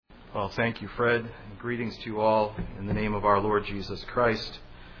Well, thank you, Fred. Greetings to you all in the name of our Lord Jesus Christ.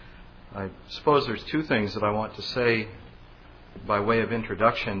 I suppose there's two things that I want to say by way of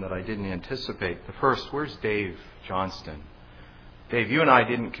introduction that I didn't anticipate. The first, where's Dave Johnston? Dave, you and I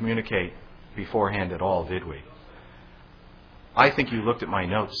didn't communicate beforehand at all, did we? I think you looked at my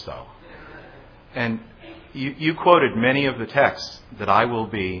notes, though. And you quoted many of the texts that I will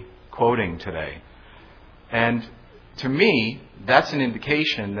be quoting today. And to me, that's an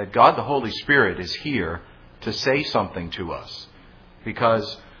indication that God the Holy Spirit is here to say something to us.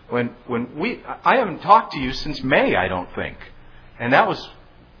 Because I haven't talked to you since May, I don't think. And that was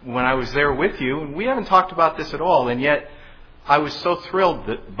when I was there with you, and we haven't talked about this at all. And yet, I was so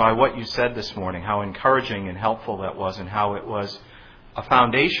thrilled by what you said this morning, how encouraging and helpful that was, and how it was a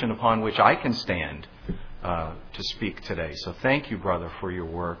foundation upon which I can stand to speak today. So thank you, brother, for your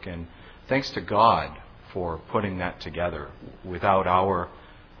work, and thanks to God for putting that together without our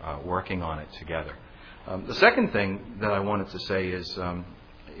working on it together. The second thing that I wanted to say is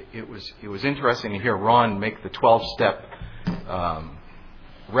it was interesting to hear Ron make the 12-step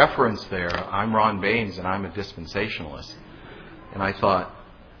reference there. I'm Ron Baines, and I'm a dispensationalist. And I thought,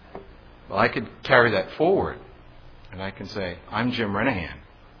 well, I could carry that forward. And I can say, I'm Jim Renahan.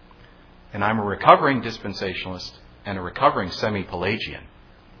 And I'm a recovering dispensationalist and a recovering semi-Pelagian.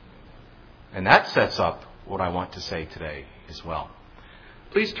 And that sets up what I want to say today as well.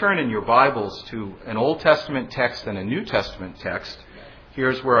 Please turn in your Bibles to an Old Testament text and a New Testament text.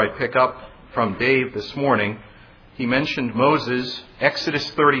 Here's where I pick up from Dave this morning. He mentioned Moses, Exodus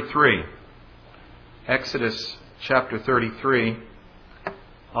 33. Exodus chapter 33.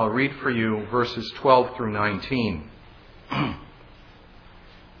 I'll read for you verses 12 through 19.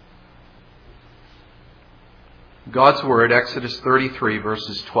 God's Word, Exodus 33,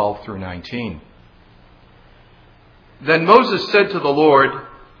 verses 12 through 19. Then Moses said to the Lord,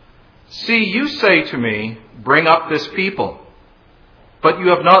 "See, you say to me, 'Bring up this people.' But you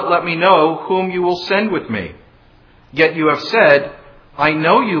have not let me know whom you will send with me. Yet you have said, 'I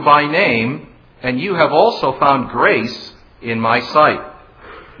know you by name, and you have also found grace in my sight.'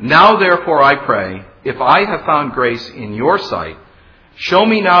 Now therefore I pray, if I have found grace in your sight, show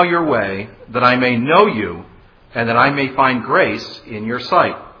me now your way, that I may know you, and that I may find grace in your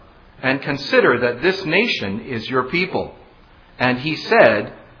sight. And consider that this nation is your people." And he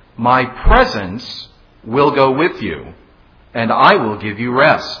said, "My presence will go with you, and I will give you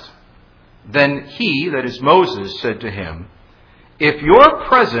rest." Then he, that is Moses, said to him, "If your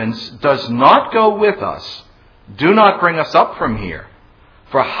presence does not go with us, do not bring us up from here.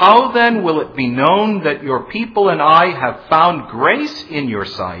 For how then will it be known that your people and I have found grace in your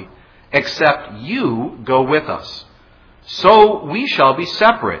sight, except you go with us? So we shall be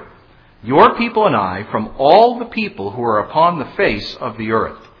separate, your people and I, from all the people who are upon the face of the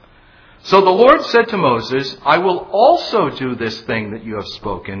earth." So the Lord said to Moses, "I will also do this thing that you have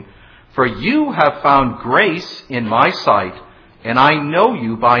spoken, for you have found grace in my sight, and I know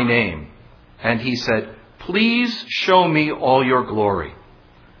you by name." And he said, "Please show me all your glory."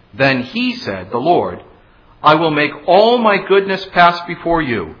 Then he said, the Lord, "I will make all my goodness pass before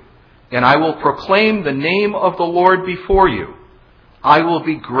you, and I will proclaim the name of the Lord before you. I will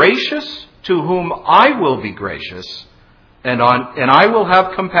be gracious to whom I will be gracious, and I will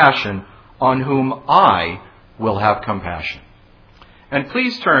have compassion on whom I will have compassion." And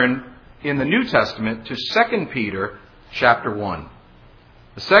please turn in the New Testament to 2 Peter chapter 1.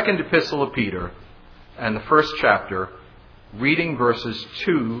 The second epistle of Peter and the first chapter, reading verses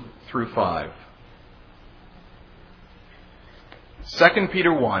 2 through 5. 2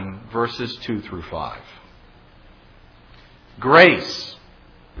 Peter 1, verses 2 through 5. "Grace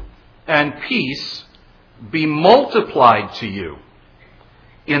and peace be multiplied to you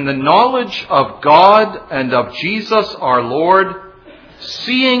in the knowledge of God and of Jesus our Lord,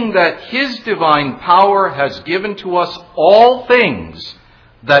 seeing that his divine power has given to us all things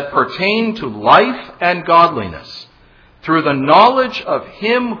that pertain to life and godliness, through the knowledge of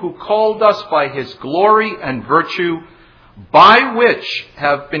him who called us by his glory and virtue, by which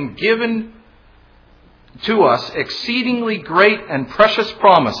have been given to us exceedingly great and precious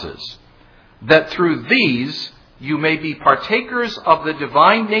promises, that through these you may be partakers of the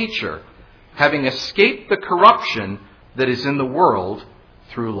divine nature, having escaped the corruption that is in the world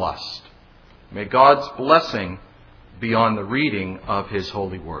through lust." May God's blessing be on the reading of his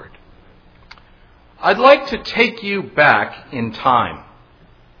holy word. I'd like to take you back in time,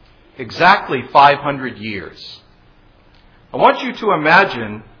 exactly 500 years. I want you to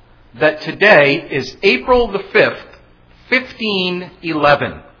imagine that today is April the 5th,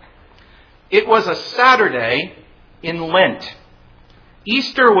 1511. It was a Saturday in Lent.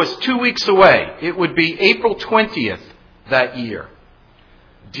 Easter was 2 weeks away. It would be April 20th that year.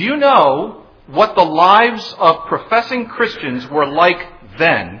 Do you know what the lives of professing Christians were like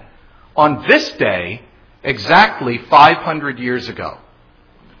then, on this day, exactly 500 years ago?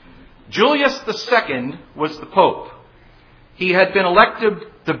 Julius II was the Pope. He had been elected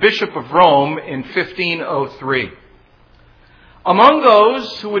the Bishop of Rome in 1503. Among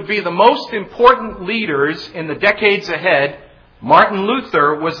those who would be the most important leaders in the decades ahead, Martin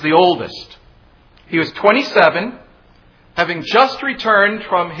Luther was the oldest. He was 27, having just returned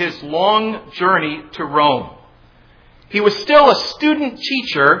from his long journey to Rome. He was still a student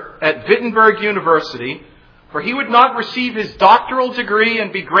teacher at Wittenberg University, for he would not receive his doctoral degree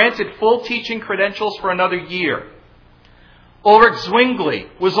and be granted full teaching credentials for another year. Ulrich Zwingli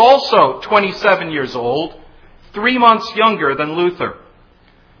was also 27 years old, 3 months younger than Luther.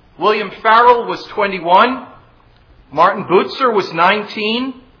 William Farel was 21. Martin Butzer was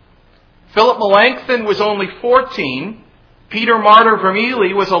 19. Philip Melanchthon was only 14. Peter Martyr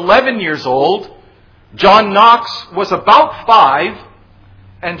Vermigli was 11 years old. John Knox was about 5.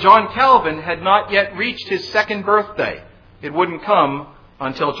 And John Calvin had not yet reached his second birthday. It wouldn't come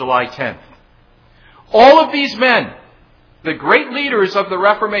until July 10th. All of these men, the great leaders of the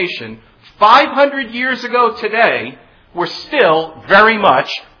Reformation, 500 years ago today, were still very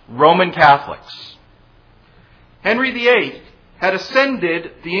much Roman Catholics. Henry VIII had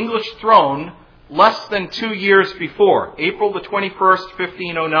ascended the English throne less than 2 years before, April the 21st,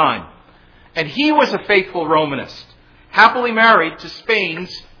 1509. And he was a faithful Romanist, happily married to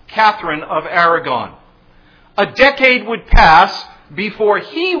Spain's Catherine of Aragon. A decade would pass before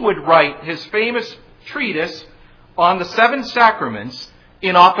he would write his famous treatise on the Seven Sacraments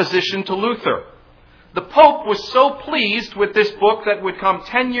in opposition to Luther. The Pope was so pleased with this book that would come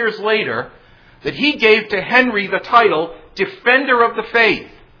 10 years later that he gave to Henry the title Defender of the Faith.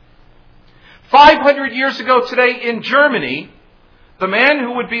 500 years ago today in Germany, the man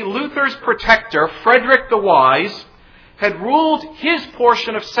who would be Luther's protector, Frederick the Wise, had ruled his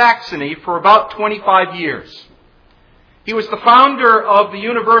portion of Saxony for about 25 years. He was the founder of the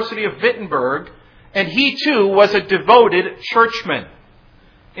University of Wittenberg, and he too was a devoted churchman.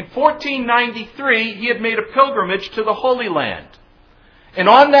 In 1493, he had made a pilgrimage to the Holy Land. And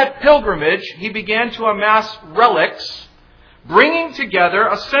on that pilgrimage, he began to amass relics,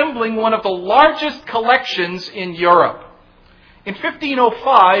 assembling one of the largest collections in Europe. In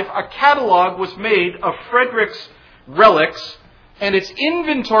 1505, a catalog was made of Frederick's relics, and its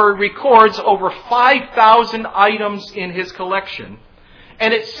inventory records over 5,000 items in his collection.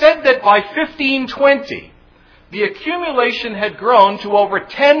 And it said that by 1520, the accumulation had grown to over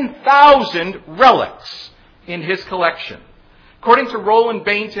 10,000 relics in his collection. According to Roland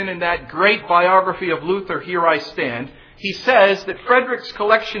Bainton in that great biography of Luther, Here I Stand, he says that Frederick's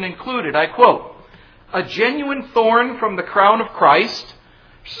collection included, I quote, a genuine thorn from the crown of Christ,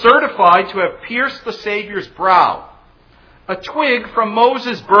 certified to have pierced the Savior's brow, a twig from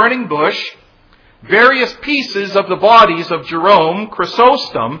Moses' burning bush, various pieces of the bodies of Jerome,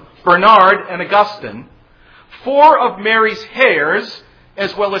 Chrysostom, Bernard, and Augustine, 4 of Mary's hairs,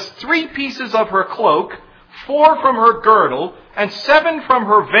 as well as 3 pieces of her cloak, 4 from her girdle, and 7 from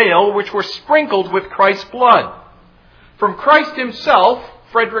her veil, which were sprinkled with Christ's blood. From Christ himself,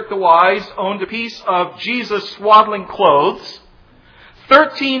 Frederick the Wise owned a piece of Jesus' swaddling clothes,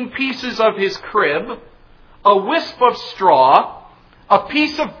 13 pieces of his crib, a wisp of straw, a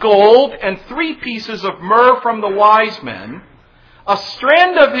piece of gold, and 3 pieces of myrrh from the wise men, a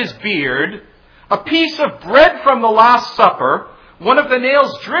strand of his beard, a piece of bread from the Last Supper, one of the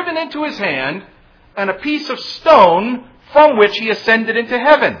nails driven into his hand, and a piece of stone from which he ascended into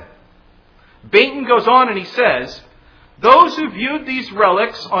heaven. Bainton goes on and he says, those who viewed these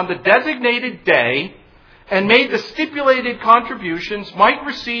relics on the designated day and made the stipulated contributions might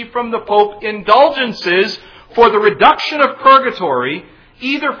receive from the Pope indulgences for the reduction of purgatory,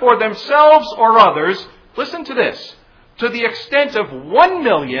 either for themselves or others, listen to this, to the extent of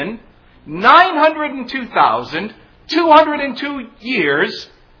 1,902,202 years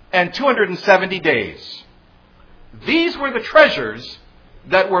and 270 days. These were the treasures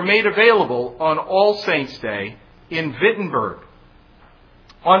that were made available on All Saints' Day in Wittenberg.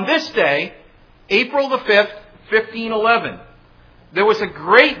 On this day, April the 5th, 1511, there was a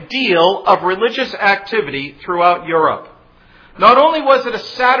great deal of religious activity throughout Europe. Not only was it a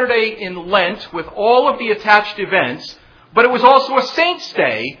Saturday in Lent with all of the attached events, but it was also a Saints'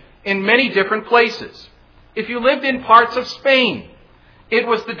 Day in many different places. If you lived in parts of Spain, it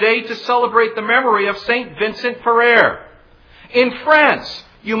was the day to celebrate the memory of Saint Vincent Ferrer. In France,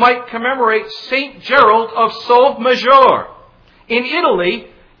 you might commemorate Saint Gerald of Sauve-Major. In Italy,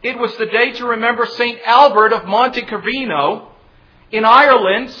 it was the day to remember St. Albert of Montecarino. In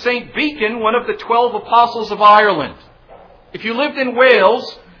Ireland, St. Beacon, one of the 12 apostles of Ireland. If you lived in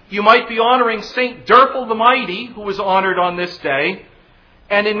Wales, you might be honoring St. Derfel the Mighty, who was honored on this day.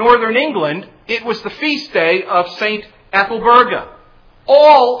 And in northern England, it was the feast day of St. Ethelburga.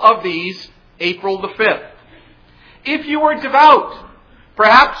 All of these, April the 5th. If you were devout,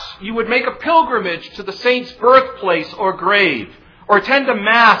 perhaps you would make a pilgrimage to the saint's birthplace or grave, or attend a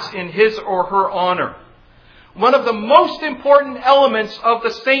mass in his or her honor. One of the most important elements of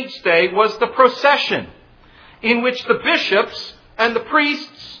the saint's day was the procession, in which the bishops and the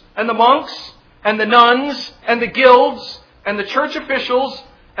priests and the monks and the nuns and the guilds and the church officials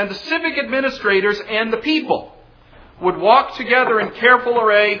and the civic administrators and the people would walk together in careful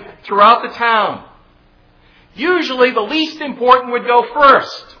array throughout the town. Usually the least important would go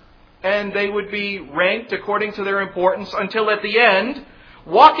first, and they would be ranked according to their importance until at the end,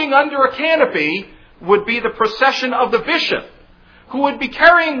 walking under a canopy, would be the procession of the bishop, who would be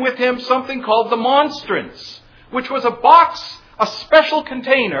carrying with him something called the monstrance, which was a box, a special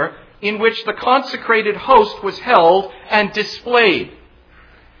container in which the consecrated host was held and displayed.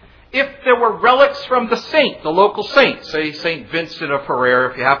 If there were relics from the saint, the local saint, say St. Vincent of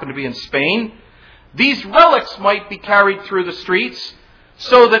Ferrer if you happen to be in Spain, these relics might be carried through the streets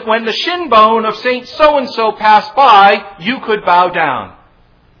so that when the shin bone of St. So-and-so passed by, you could bow down.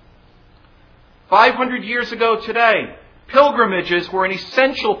 500 years ago today, pilgrimages were an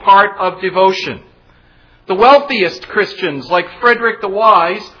essential part of devotion. The wealthiest Christians, like Frederick the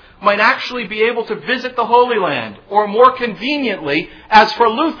Wise, might actually be able to visit the Holy Land, or more conveniently, as for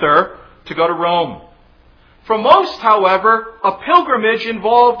Luther, to go to Rome. For most, however, a pilgrimage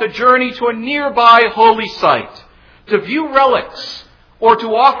involved a journey to a nearby holy site, to view relics, or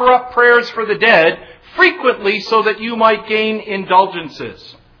to offer up prayers for the dead, frequently so that you might gain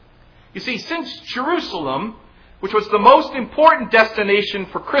indulgences. You see, since Jerusalem, which was the most important destination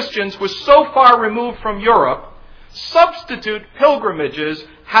for Christians, was so far removed from Europe, substitute pilgrimages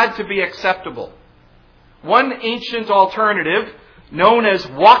had to be acceptable. One ancient alternative, known as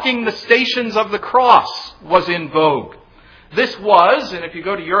walking the stations of the cross, was in vogue. This was, and if you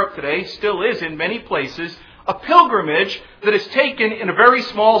go to Europe today, still is in many places, a pilgrimage that is taken in a very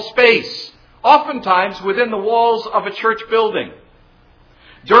small space, oftentimes within the walls of a church building.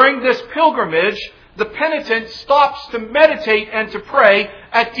 During this pilgrimage, the penitent stops to meditate and to pray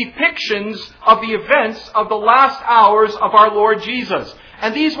at depictions of the events of the last hours of our Lord Jesus.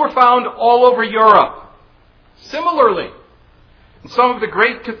 And these were found all over Europe. Similarly, in some of the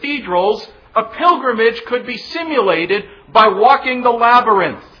great cathedrals, a pilgrimage could be simulated by walking the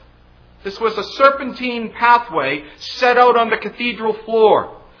labyrinth. This was a serpentine pathway set out on the cathedral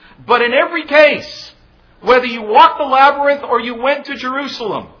floor. But in every case, whether you walked the labyrinth or you went to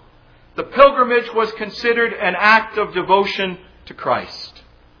Jerusalem, the pilgrimage was considered an act of devotion to Christ.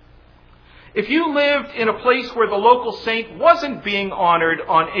 If you lived in a place where the local saint wasn't being honored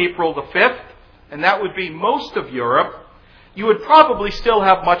on April the 5th, and that would be most of Europe, you would probably still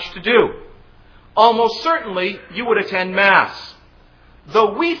have much to do. Almost certainly, you would attend Mass.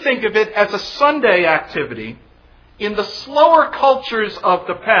 Though we think of it as a Sunday activity, in the slower cultures of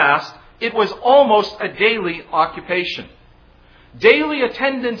the past, it was almost a daily occupation. Daily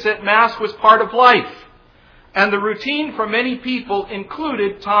attendance at Mass was part of life, and the routine for many people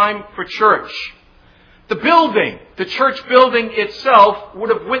included time for church. The church building itself, would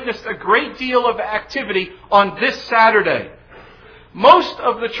have witnessed a great deal of activity on this Saturday. Most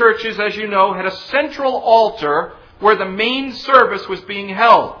of the churches, as you know, had a central altar where the main service was being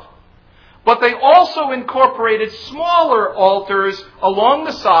held. But they also incorporated smaller altars along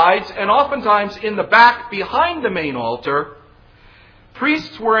the sides and oftentimes in the back behind the main altar.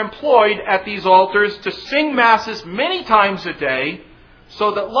 Priests were employed at these altars to sing masses many times a day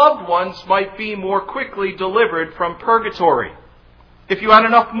so that loved ones might be more quickly delivered from purgatory. If you had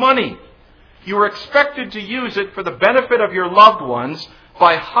enough money, you were expected to use it for the benefit of your loved ones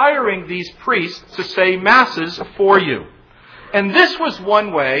by hiring these priests to say masses for you. And this was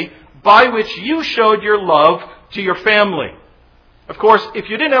one way by which you showed your love to your family. Of course, if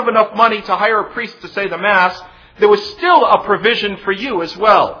you didn't have enough money to hire a priest to say the Mass, there was still a provision for you as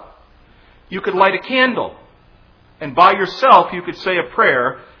well. You could light a candle, and by yourself you could say a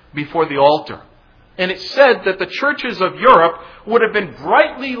prayer before the altar. And it's said that the churches of Europe would have been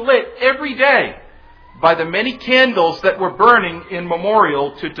brightly lit every day by the many candles that were burning in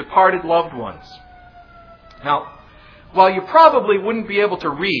memorial to departed loved ones. Now, while you probably wouldn't be able to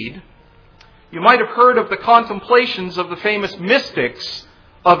read, you might have heard of the contemplations of the famous mystics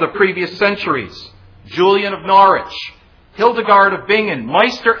of the previous centuries. Julian of Norwich, Hildegard of Bingen,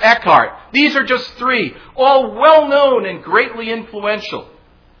 Meister Eckhart. These are just three, all well-known and greatly influential.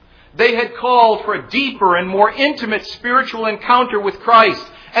 They had called for a deeper and more intimate spiritual encounter with Christ,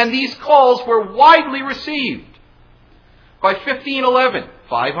 and these calls were widely received. By 1511,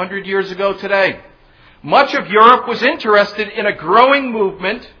 500 years ago today, much of Europe was interested in a growing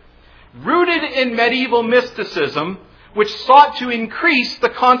movement rooted in medieval mysticism, which sought to increase the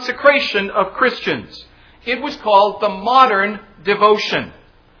consecration of Christians. It was called the modern devotion.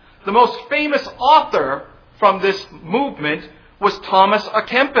 The most famous author from this movement was Thomas à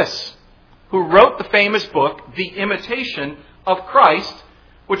Kempis, who wrote the famous book, The Imitation of Christ,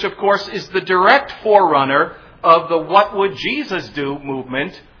 which of course is the direct forerunner of the What Would Jesus Do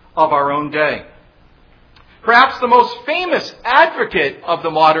movement of our own day. Perhaps the most famous advocate of the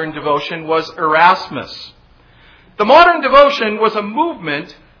modern devotion was Erasmus. The modern devotion was a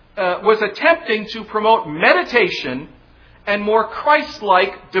movement, was attempting to promote meditation and more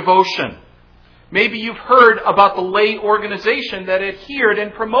Christ-like devotion. Maybe you've heard about the lay organization that adhered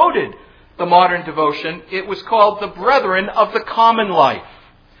and promoted the modern devotion. It was called the Brethren of the Common Life.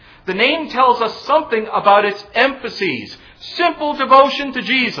 The name tells us something about its emphases. Simple devotion to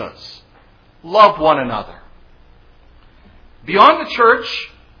Jesus. Love one another. Beyond the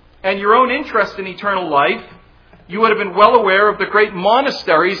church and your own interest in eternal life, you would have been well aware of the great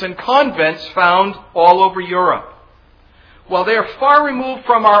monasteries and convents found all over Europe. While they are far removed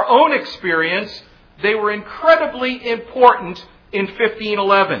from our own experience, they were incredibly important in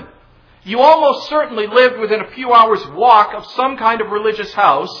 1511. You almost certainly lived within a few hours' walk of some kind of religious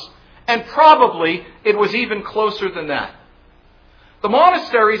house, and probably it was even closer than that. The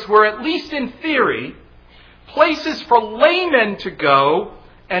monasteries were, at least in theory, places for laymen to go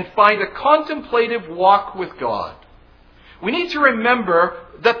and find a contemplative walk with God. We need to remember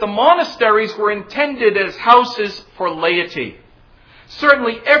that the monasteries were intended as houses for laity.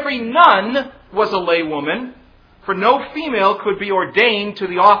 Certainly every nun was a laywoman, for no female could be ordained to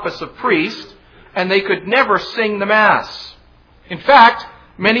the office of priest, and they could never sing the Mass. In fact,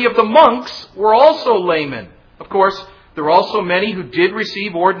 many of the monks were also laymen. Of course, there were also many who did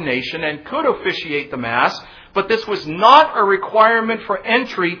receive ordination and could officiate the Mass, but this was not a requirement for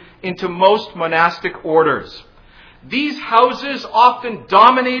entry into most monastic orders. These houses often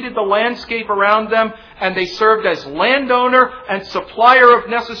dominated the landscape around them, and they served as landowner and supplier of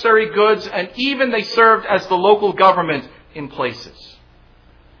necessary goods, and even they served as the local government in places.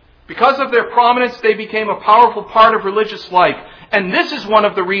 Because of their prominence, they became a powerful part of religious life, and this is one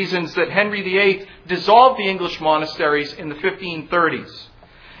of the reasons that Henry VIII dissolved the English monasteries in the 1530s.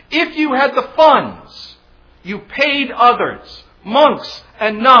 If you had the funds, you paid others, monks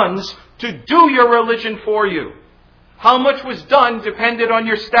and nuns, to do your religion for you. How much was done depended on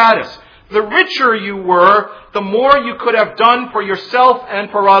your status. The richer you were, the more you could have done for yourself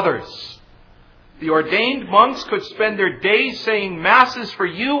and for others. The ordained monks could spend their days saying masses for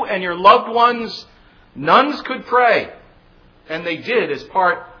you and your loved ones. Nuns could pray, and they did as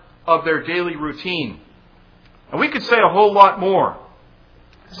part of their daily routine. And we could say a whole lot more.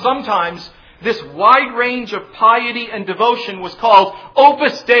 Sometimes this wide range of piety and devotion was called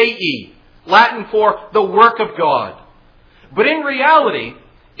Opus Dei, Latin for the work of God. But in reality,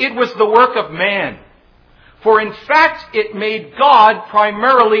 it was the work of man. For in fact, it made God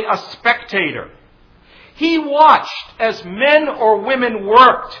primarily a spectator. He watched as men or women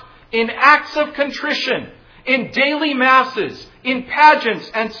worked in acts of contrition, in daily masses, in pageants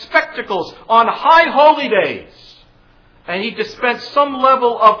and spectacles on high holy days. And he dispensed some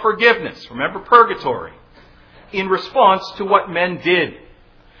level of forgiveness, remember purgatory, in response to what men did.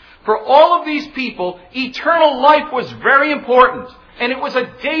 For all of these people, eternal life was very important, and it was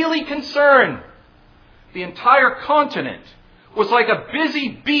a daily concern. The entire continent was like a busy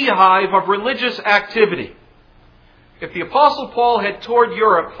beehive of religious activity. If the Apostle Paul had toured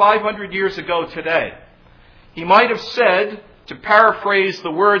Europe 500 years ago today, he might have said, to paraphrase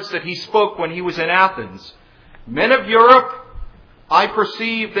the words that he spoke when he was in Athens, "Men of Europe, I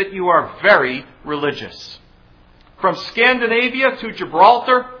perceive that you are very religious. From Scandinavia to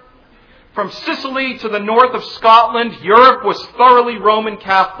Gibraltar, from Sicily to the north of Scotland, Europe was thoroughly Roman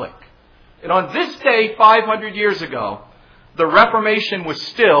Catholic. And on this day, 500 years ago, the Reformation was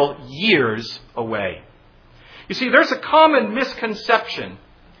still years away." You see, there's a common misconception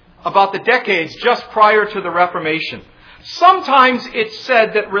about the decades just prior to the Reformation. Sometimes it's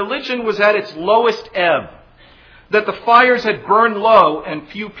said that religion was at its lowest ebb, that the fires had burned low and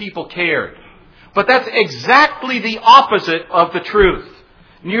few people cared. But that's exactly the opposite of the truth.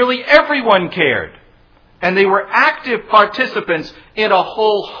 Nearly everyone cared, and they were active participants in a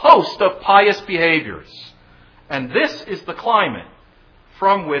whole host of pious behaviors. And this is the climate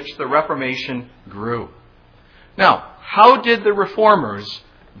from which the Reformation grew. Now, how did the Reformers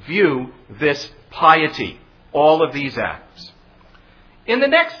view this piety, all of these acts? In the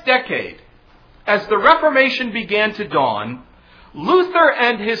next decade, as the Reformation began to dawn, Luther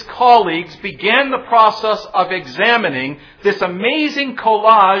and his colleagues began the process of examining this amazing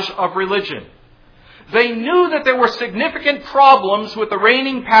collage of religion. They knew that there were significant problems with the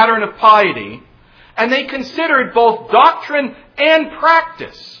reigning pattern of piety, and they considered both doctrine and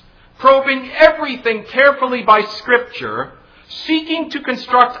practice, probing everything carefully by Scripture, seeking to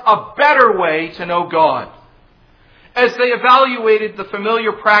construct a better way to know God. As they evaluated the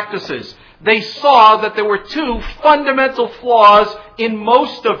familiar practices, they saw that there were two fundamental flaws in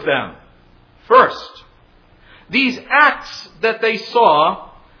most of them. First, these acts that they saw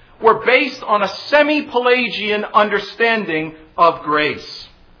were based on a semi-Pelagian understanding of grace.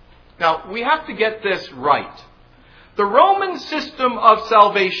 Now, we have to get this right. The Roman system of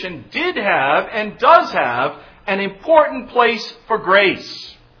salvation did have and does have an important place for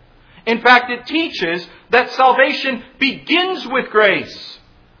grace. In fact, it teaches that salvation begins with grace.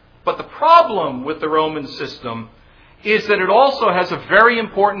 But the problem with the Roman system is that it also has a very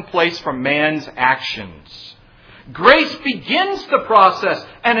important place for man's actions. Grace begins the process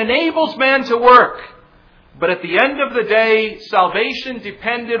and enables man to work. But at the end of the day, salvation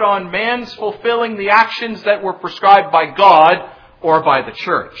depended on man's fulfilling the actions that were prescribed by God or by the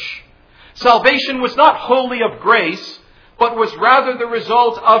church. Salvation was not wholly of grace, but was rather the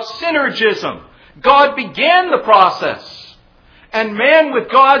result of synergism. God began the process, and man,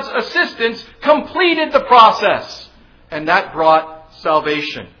 with God's assistance, completed the process, and that brought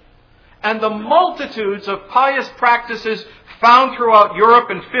salvation. And the multitudes of pious practices found throughout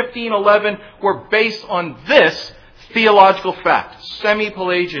Europe in 1511 were based on this theological fact,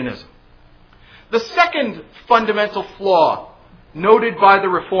 semi-Pelagianism. The second fundamental flaw noted by the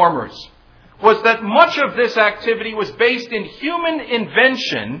Reformers was that much of this activity was based in human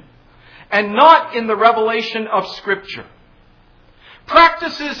invention and not in the revelation of Scripture.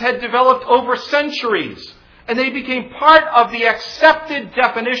 Practices had developed over centuries, and they became part of the accepted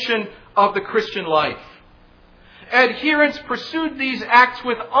definition of the Christian life. Adherents pursued these acts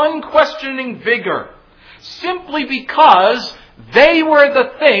with unquestioning vigor, simply because they were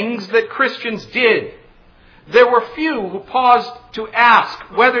the things that Christians did. There were few who paused to ask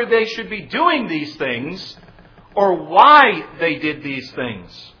whether they should be doing these things or why they did these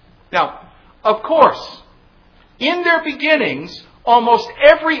things. Now, of course, in their beginnings, almost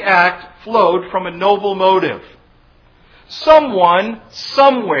every act flowed from a noble motive. Someone,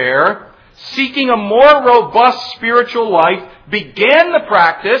 somewhere, seeking a more robust spiritual life, began the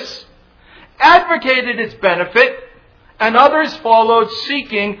practice, advocated its benefit, and others followed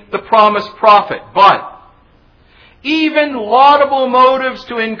seeking the promised profit. But even laudable motives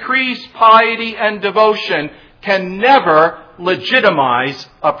to increase piety and devotion can never legitimize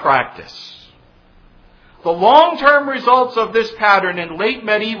a practice. The long-term results of this pattern in late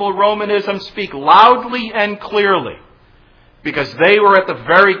medieval Romanism speak loudly and clearly, because they were at the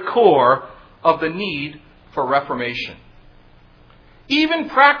very core of the need for reformation. Even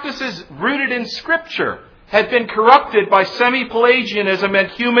practices rooted in Scripture had been corrupted by semi-Pelagianism and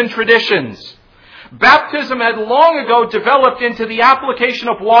human traditions. Baptism had long ago developed into the application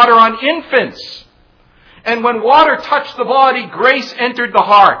of water on infants. And when water touched the body, grace entered the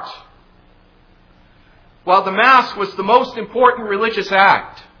heart. While the Mass was the most important religious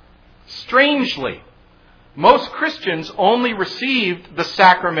act, strangely, most Christians only received the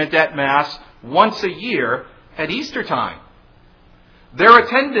sacrament at Mass once a year at Easter time. Their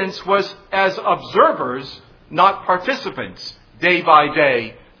attendance was as observers, not participants, day by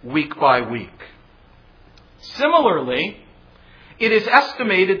day, week by week. Similarly, it is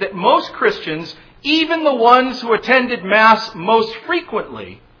estimated that most Christians, even the ones who attended Mass most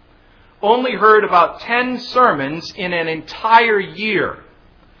frequently, only heard about 10 sermons in an entire year.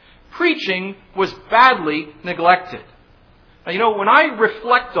 Preaching was badly neglected. Now, when I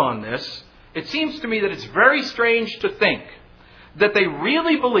reflect on this, it seems to me that it's very strange to think that they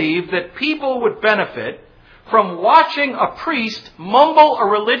really believed that people would benefit from watching a priest mumble a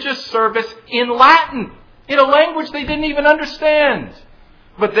religious service in Latin, in a language they didn't even understand.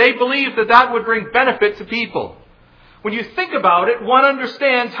 But they believed that that would bring benefit to people. When you think about it, one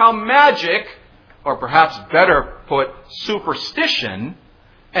understands how magic, or perhaps better put, superstition,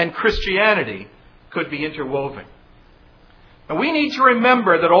 and Christianity could be interwoven. And we need to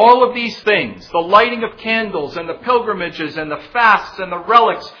remember that all of these things, the lighting of candles and the pilgrimages and the fasts and the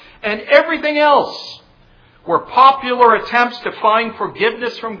relics and everything else, were popular attempts to find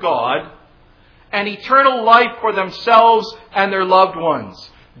forgiveness from God and eternal life for themselves and their loved ones.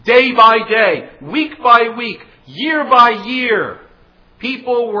 Day by day, week by week, year by year,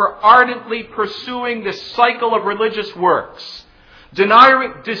 people were ardently pursuing this cycle of religious works,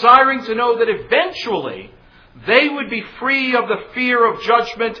 desiring to know that eventually they would be free of the fear of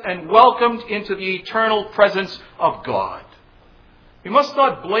judgment and welcomed into the eternal presence of God. We must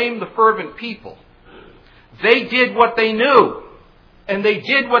not blame the fervent people. They did what they knew, and they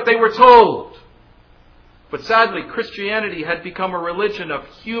did what they were told. But sadly, Christianity had become a religion of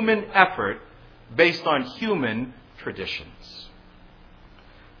human effort based on human traditions.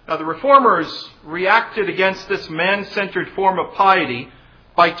 Now, the Reformers reacted against this man-centered form of piety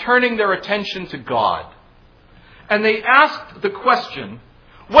by turning their attention to God. And they asked the question,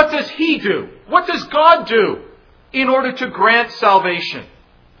 what does He do? What does God do in order to grant salvation?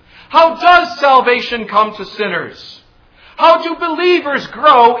 How does salvation come to sinners? How do believers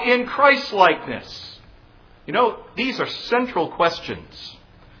grow in Christ-likeness? You know, these are central questions.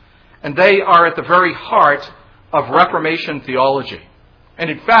 And they are at the very heart of Reformation theology. And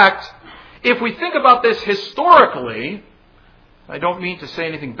in fact, if we think about this historically, I don't mean to say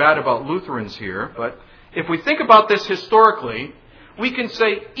anything bad about Lutherans here, but if we think about this historically, we can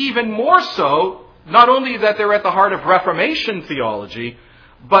say even more so, not only that they're at the heart of Reformation theology,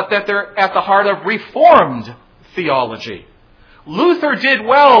 but that they're at the heart of Reformed theology. Luther did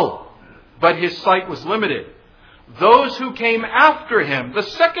well, but his sight was limited. Those who came after him, the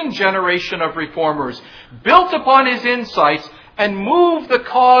second generation of Reformers, built upon his insights and moved the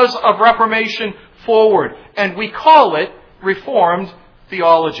cause of Reformation forward. And we call it Reformed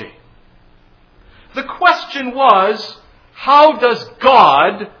theology. The question was, how does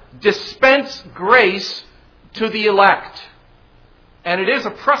God dispense grace to the elect? And it is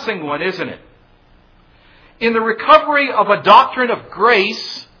a pressing one, isn't it? In the recovery of a doctrine of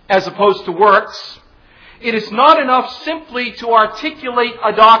grace as opposed to works, it is not enough simply to articulate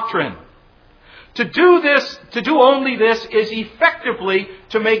a doctrine. To do only this is effectively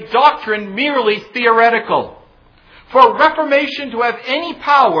to make doctrine merely theoretical. For Reformation to have any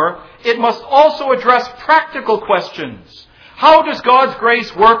power, it must also address practical questions. How does God's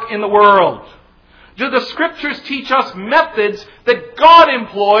grace work in the world? Do the Scriptures teach us methods that God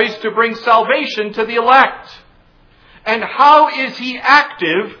employs to bring salvation to the elect? And how is He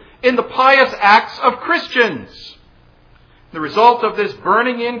active in the pious acts of Christians? The result of this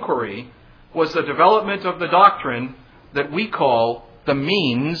burning inquiry was the development of the doctrine that we call the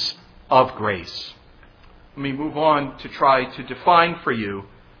means of grace. Let me move on to try to define for you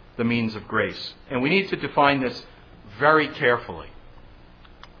the means of grace. And we need to define this very carefully.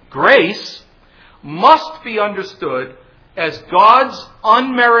 Grace must be understood as God's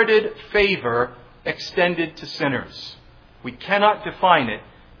unmerited favor extended to sinners. We cannot define it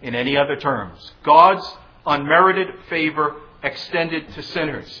in any other terms. God's unmerited favor extended to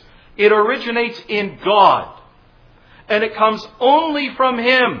sinners. It originates in God, and it comes only from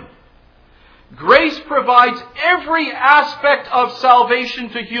Him. Grace provides every aspect of salvation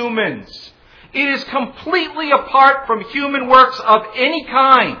to humans. It is completely apart from human works of any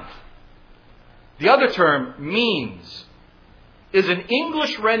kind. The other term, means, is an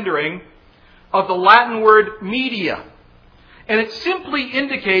English rendering of the Latin word media. And it simply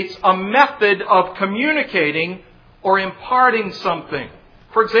indicates a method of communicating or imparting something.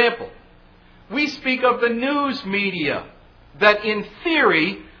 For example, we speak of the news media that in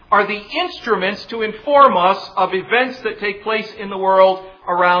theory are the instruments to inform us of events that take place in the world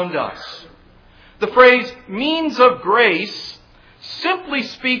around us. The phrase means of grace simply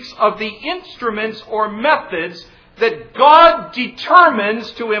speaks of the instruments or methods that God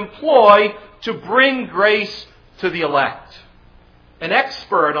determines to employ to bring grace to the elect. An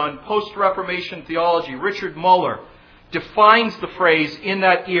expert on post-Reformation theology, Richard Muller, defines the phrase in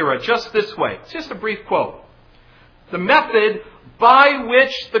that era just this way. It's just a brief quote. The method by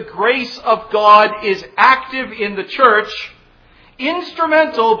which the grace of God is active in the church,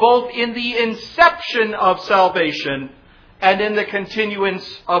 instrumental both in the inception of salvation and in the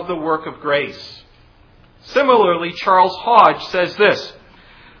continuance of the work of grace. Similarly, Charles Hodge says this: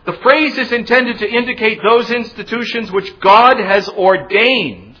 the phrase is intended to indicate those institutions which God has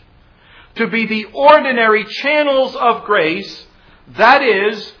ordained to be the ordinary channels of grace, that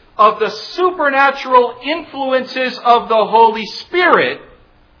is, of the supernatural influences of the Holy Spirit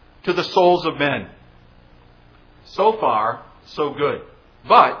to the souls of men. So far, so good.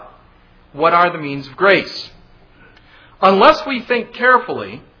 But what are the means of grace? Unless we think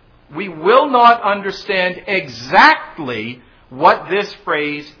carefully, we will not understand exactly what this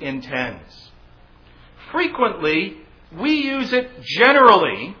phrase intends. Frequently, we use it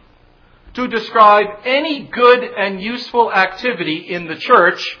generally to describe any good and useful activity in the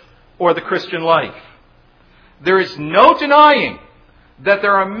church or the Christian life. There is no denying that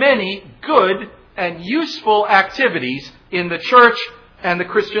there are many good and useful activities in the church and the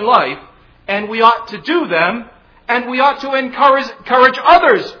Christian life, and we ought to do them, and we ought to encourage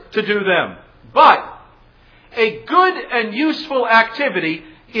others to do them. But a good and useful activity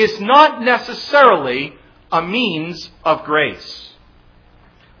is not necessarily a means of grace.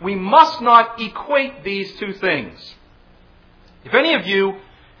 We must not equate these two things. If any of you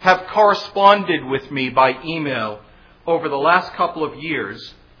have corresponded with me by email over the last couple of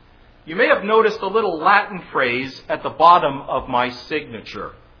years, you may have noticed a little Latin phrase at the bottom of my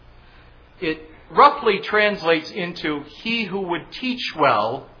signature. It roughly translates into, "He who would teach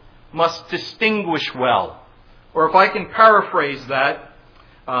well must distinguish well." Or if I can paraphrase that,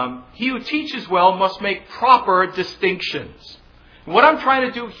 he who teaches well must make proper distinctions. What I'm trying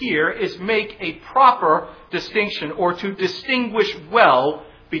to do here is make a proper distinction, or to distinguish well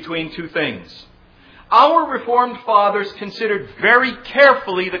between two things. Our Reformed fathers considered very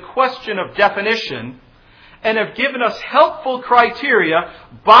carefully the question of definition and have given us helpful criteria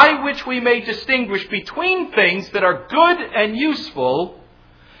by which we may distinguish between things that are good and useful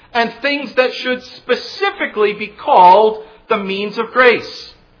and things that should specifically be called the means of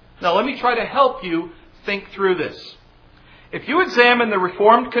grace. Now, let me try to help you think through this. If you examine the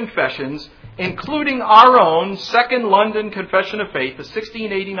Reformed confessions, including our own Second London Confession of Faith, the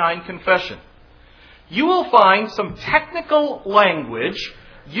 1689 Confession, you will find some technical language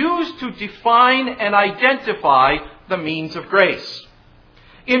used to define and identify the means of grace.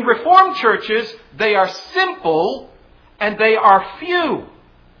 In Reformed churches, they are simple and they are few.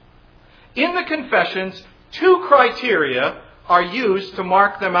 In the confessions, two criteria are used to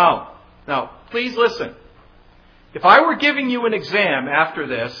mark them out. Now, please listen. If I were giving you an exam after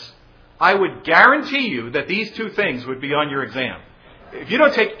this, I would guarantee you that these two things would be on your exam. If you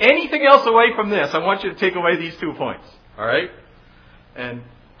don't take anything else away from this, I want you to take away these 2 points. All right? And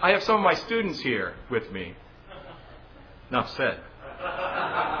I have some of my students here with me. Enough said.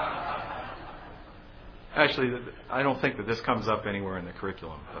 Actually, I don't think that this comes up anywhere in the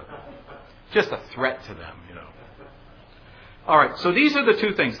curriculum, but just a threat to them, you know. All right, so these are the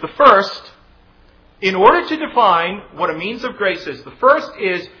two things. The first, in order to define what a means of grace is, the first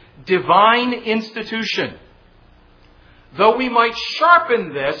is divine institution. Though we might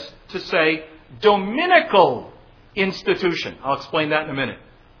sharpen this to say dominical institution. I'll explain that in a minute.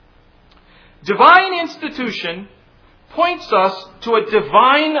 Divine institution points us to a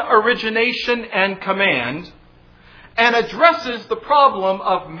divine origination and command and addresses the problem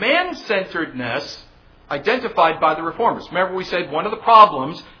of man-centeredness identified by the Reformers. Remember, we said one of the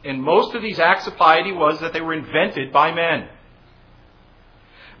problems in most of these acts of piety was that they were invented by men.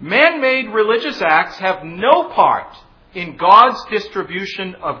 Man-made religious acts have no part in God's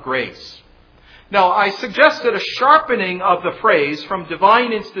distribution of grace. Now, I suggested a sharpening of the phrase from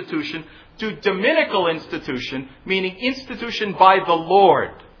divine institution to dominical institution, meaning institution by the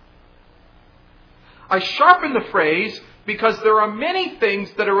Lord. I sharpen the phrase because there are many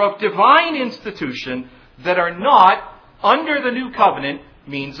things that are of divine institution that are not, under the new covenant,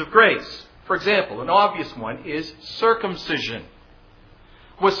 means of grace. For example, an obvious one is circumcision.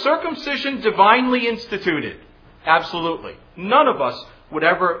 Was circumcision divinely instituted? Absolutely. None of us would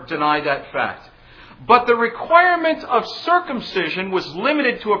ever deny that fact. But the requirement of circumcision was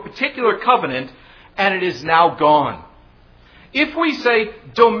limited to a particular covenant, and it is now gone. If we say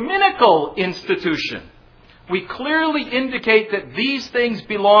dominical institution, we clearly indicate that these things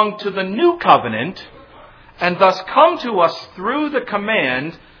belong to the new covenant, and thus come to us through the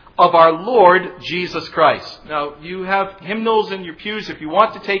command of our Lord Jesus Christ. Now, you have hymnals in your pews. If you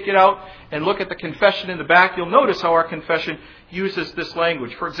want to take it out and look at the confession in the back, you'll notice how our confession uses this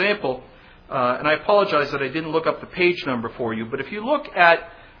language. For example, and I apologize that I didn't look up the page number for you, but if you look at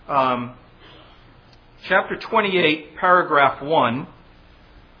chapter 28, paragraph 1,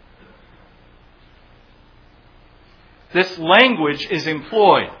 this language is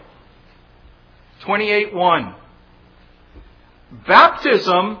employed. 28:1.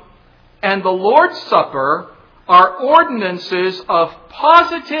 Baptism and the Lord's Supper are ordinances of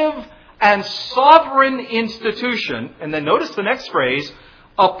positive and sovereign institution. And then notice the next phrase,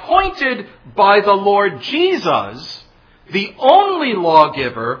 appointed by the Lord Jesus, the only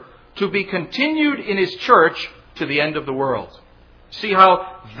lawgiver, to be continued in his church to the end of the world. See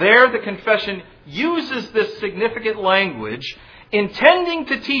how there the confession uses this significant language, intending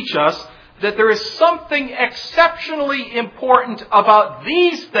to teach us that there is something exceptionally important about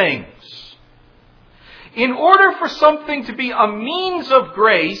these things. In order for something to be a means of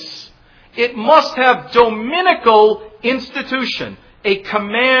grace, it must have dominical institution, a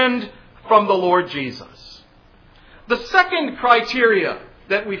command from the Lord Jesus. The second criteria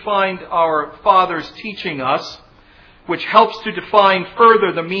that we find our fathers teaching us, which helps to define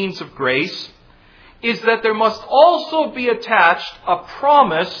further the means of grace, is that there must also be attached a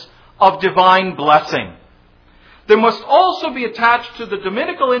promise of divine blessing. There must also be attached to the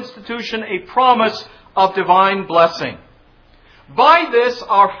dominical institution a promise of divine blessing. By this,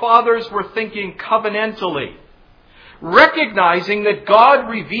 our fathers were thinking covenantally, recognizing that God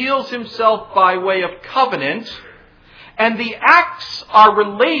reveals himself by way of covenant, and the acts are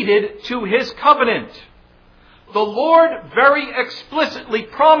related to his covenant. The Lord very explicitly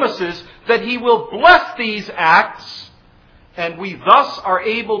promises that he will bless these acts, and we thus are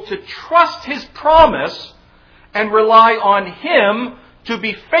able to trust his promise and rely on him to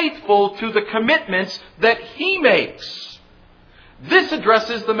be faithful to the commitments that he makes. This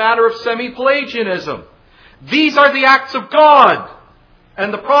addresses the matter of semi-Pelagianism. These are the acts of God,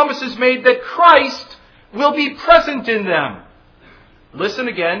 and the promise is made that Christ will be present in them. Listen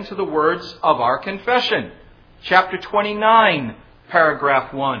again to the words of our confession. Chapter 29,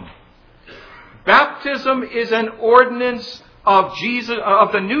 paragraph 1. Baptism is an ordinance of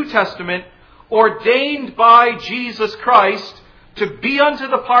the New Testament, ordained by Jesus Christ to be unto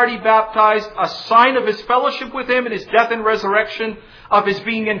the party baptized a sign of his fellowship with him in his death and resurrection, of his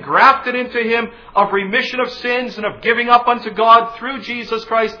being engrafted into him, of remission of sins, and of giving up unto God through Jesus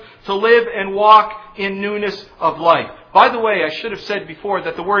Christ to live and walk in newness of life. By the way, I should have said before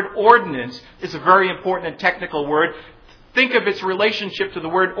that the word ordinance is a very important and technical word. Think of its relationship to the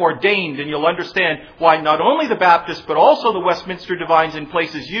word ordained, and you'll understand why not only the Baptists, but also the Westminster Divines in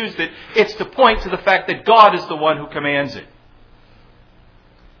places used it. It's to point to the fact that God is the one who commands it.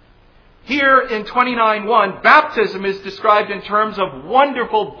 Here in 29:1, baptism is described in terms of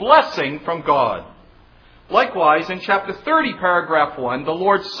wonderful blessing from God. Likewise, in chapter 30, paragraph 1, the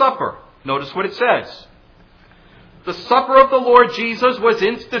Lord's Supper. Notice what it says. The supper of the Lord Jesus was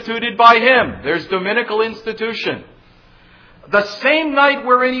instituted by him. There's dominical institution. The same night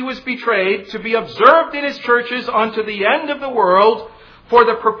wherein he was betrayed, to be observed in his churches unto the end of the world, for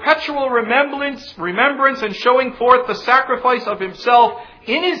the perpetual remembrance and showing forth the sacrifice of himself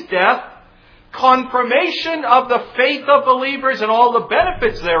in his death, confirmation of the faith of believers and all the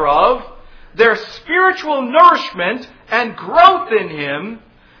benefits thereof, their spiritual nourishment and growth in him,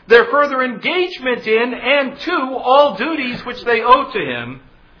 their further engagement in and to all duties which they owe to him,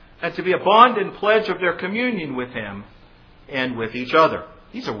 and to be a bond and pledge of their communion with him and with each other.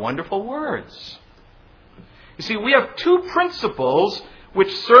 These are wonderful words. You see, we have two principles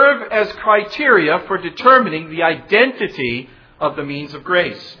which serve as criteria for determining the identity of the means of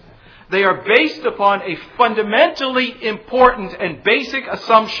grace. They are based upon a fundamentally important and basic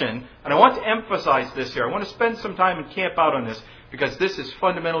assumption, and I want to emphasize this here. I want to spend some time and camp out on this because this is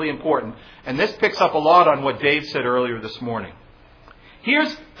fundamentally important, and this picks up a lot on what Dave said earlier this morning.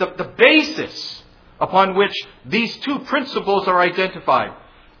 Here's the basis upon which these two principles are identified.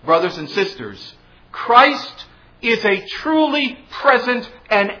 Brothers and sisters, Christ is a truly present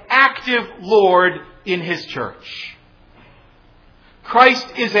and active Lord in his church. Christ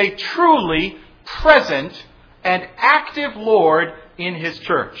is a truly present and active Lord in his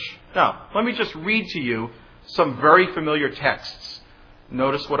church. Now, let me just read to you some very familiar texts.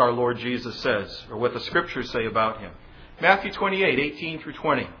 Notice what our Lord Jesus says, or what the Scriptures say about him. Matthew 28, 18 through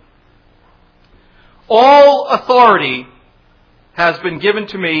 20. All authority has been given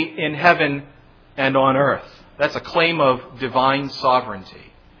to me in heaven and on earth. That's a claim of divine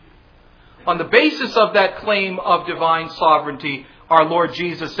sovereignty. On the basis of that claim of divine sovereignty, our Lord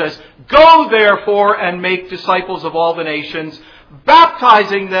Jesus says, "Go therefore and make disciples of all the nations,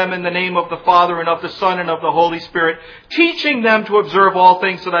 baptizing them in the name of the Father and of the Son and of the Holy Spirit, teaching them to observe all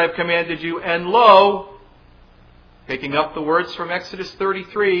things that I have commanded you. And lo," picking up the words from Exodus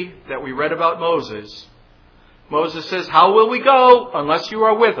 33 that we read about Moses, Moses says, "How will we go unless you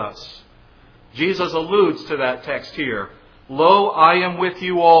are with us?" Jesus alludes to that text here. "Lo, I am with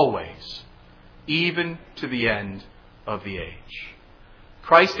you always, even to the end of the age."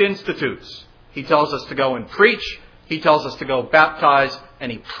 Christ institutes. He tells us to go and preach. He tells us to go baptize.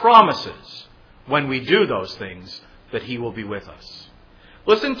 And he promises, when we do those things, that he will be with us.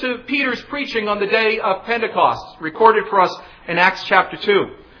 Listen to Peter's preaching on the day of Pentecost, recorded for us in Acts chapter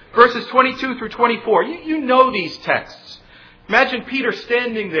 2. Verses 22 through 24. You know these texts. Imagine Peter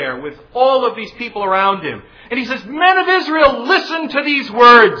standing there with all of these people around him. And he says, "Men of Israel, listen to these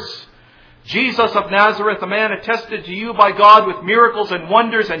words. Jesus of Nazareth, a man attested to you by God with miracles and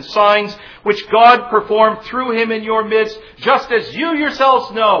wonders and signs, which God performed through him in your midst, just as you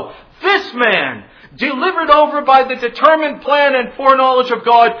yourselves know. This man, delivered over by the determined plan and foreknowledge of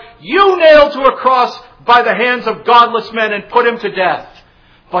God, you nailed to a cross by the hands of godless men and put him to death.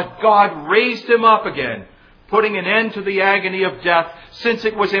 But God raised him up again, putting an end to the agony of death, since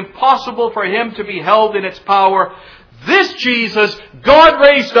it was impossible for him to be held in its power. This Jesus God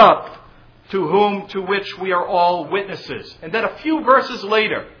raised up, to which we are all witnesses. And then a few verses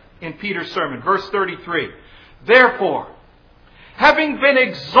later in Peter's sermon, verse 33. Therefore, having been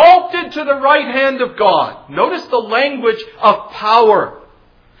exalted to the right hand of God. Notice the language of power.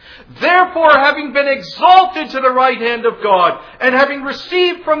 Therefore, having been exalted to the right hand of God, and having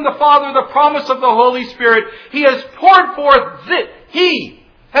received from the Father the promise of the Holy Spirit, He has poured forth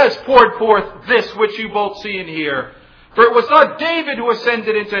this which you both see and hear. For it was not David who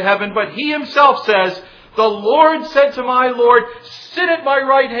ascended into heaven, but he himself says, the Lord said to my Lord, sit at my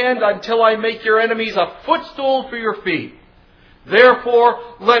right hand until I make your enemies a footstool for your feet. Therefore,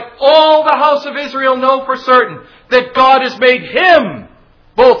 let all the house of Israel know for certain that God has made Him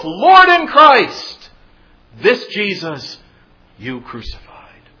both Lord and Christ, this Jesus you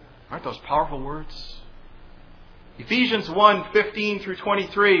crucified. Aren't those powerful words? Ephesians 1:15 through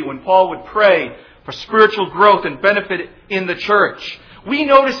 23, when Paul would pray for spiritual growth and benefit in the church, we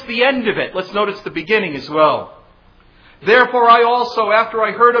notice the end of it. Let's notice the beginning as well. Therefore I also, after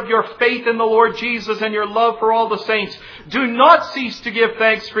I heard of your faith in the Lord Jesus and your love for all the saints, do not cease to give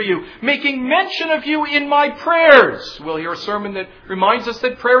thanks for you, making mention of you in my prayers. We'll hear a sermon that reminds us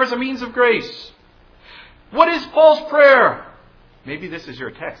that prayer is a means of grace. What is Paul's prayer? Maybe this is your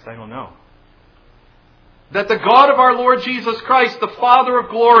text, I don't know. That the God of our Lord Jesus Christ, the Father of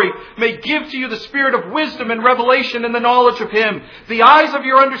glory, may give to you the spirit of wisdom and revelation in the knowledge of Him, the eyes of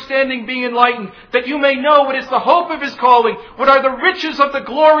your understanding being enlightened, that you may know what is the hope of His calling, what are the riches of the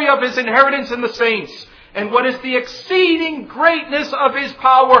glory of His inheritance in the saints, and what is the exceeding greatness of His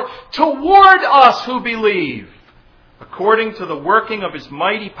power toward us who believe, according to the working of His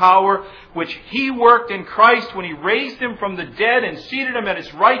mighty power, which He worked in Christ when He raised Him from the dead and seated Him at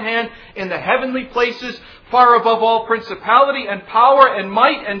His right hand in the heavenly places, far above all principality and power and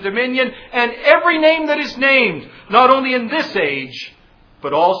might and dominion and every name that is named, not only in this age,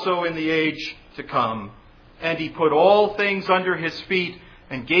 but also in the age to come. And He put all things under His feet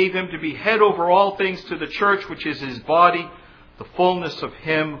and gave Him to be head over all things to the church, which is His body, the fullness of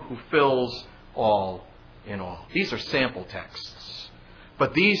Him who fills all in all. These are sample texts.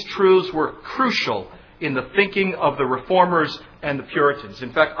 But these truths were crucial in the thinking of the Reformers and the Puritans.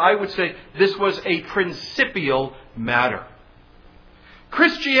 In fact, I would say this was a principial matter.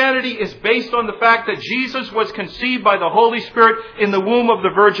 Christianity is based on the fact that Jesus was conceived by the Holy Spirit in the womb of the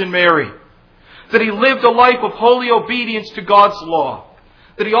Virgin Mary. That He lived a life of holy obedience to God's law.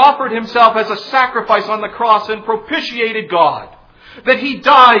 That He offered Himself as a sacrifice on the cross and propitiated God. That He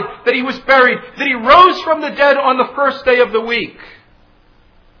died, that He was buried, that He rose from the dead on the first day of the week.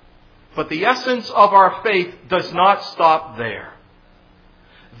 But the essence of our faith does not stop there.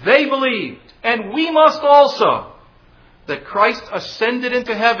 They believed, and we must also, that Christ ascended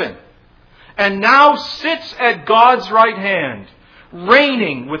into heaven and now sits at God's right hand,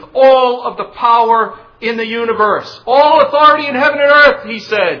 reigning with all of the power in the universe. All authority in heaven and earth, He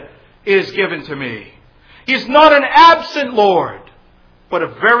said, is given to me. He is not an absent Lord, but a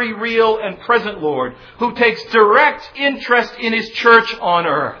very real and present Lord who takes direct interest in His church on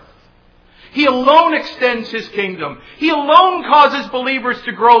earth. He alone extends His kingdom. He alone causes believers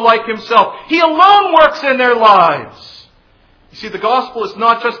to grow like Himself. He alone works in their lives. You see, the gospel is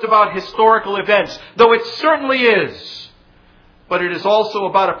not just about historical events, though it certainly is, but it is also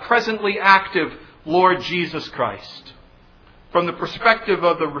about a presently active Lord Jesus Christ. From the perspective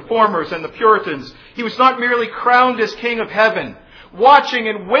of the Reformers and the Puritans, He was not merely crowned as King of heaven, watching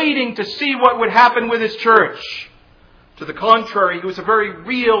and waiting to see what would happen with His church. To the contrary, He was a very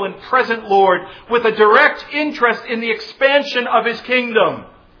real and present Lord with a direct interest in the expansion of His kingdom.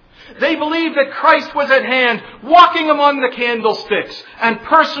 They believed that Christ was at hand, walking among the candlesticks and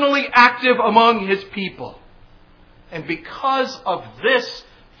personally active among His people. And because of this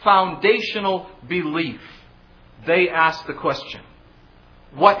foundational belief, they asked the question,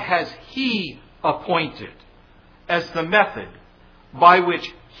 what has He appointed as the method by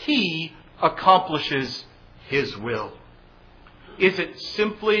which He accomplishes His will? Is it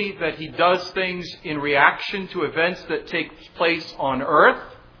simply that He does things in reaction to events that take place on earth?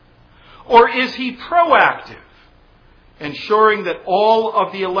 Or is He proactive, ensuring that all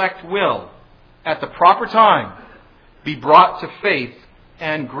of the elect will, at the proper time, be brought to faith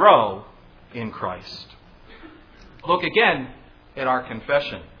and grow in Christ? Look again at our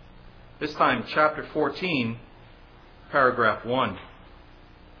confession. This time, chapter 14, paragraph 1.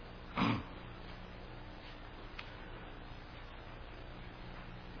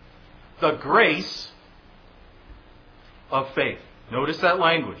 The grace of faith. Notice that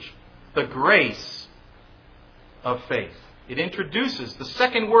language. The grace of faith. It introduces, the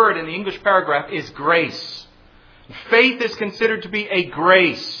second word in the English paragraph is grace. Faith is considered to be a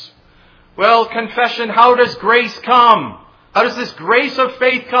grace. Well, confession, how does grace come? How does this grace of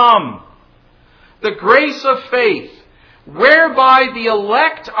faith come? The grace of faith, whereby the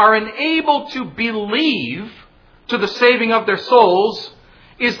elect are enabled to believe to the saving of their souls,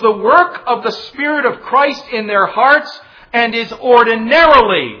 is the work of the Spirit of Christ in their hearts and is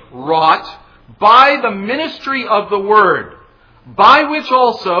ordinarily wrought by the ministry of the Word, by which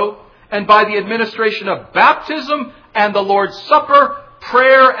also, and by the administration of baptism and the Lord's Supper,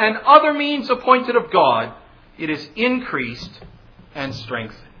 prayer, and other means appointed of God, it is increased and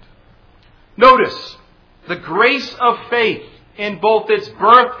strengthened. Notice, the grace of faith in both its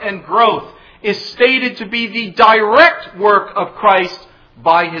birth and growth is stated to be the direct work of Christ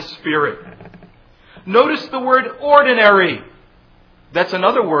by His Spirit. Notice the word ordinary. That's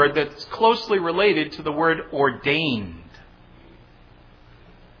another word that's closely related to the word ordained.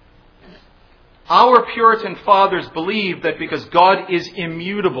 Our Puritan fathers believed that because God is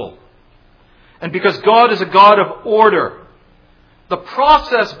immutable, and because God is a God of order, the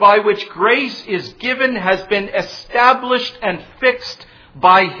process by which grace is given has been established and fixed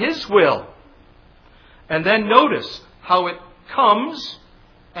by His will. And then notice how it comes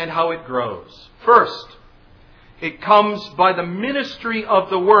and how it grows. First, it comes by the ministry of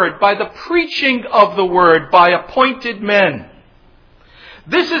the Word, by the preaching of the Word, by appointed men.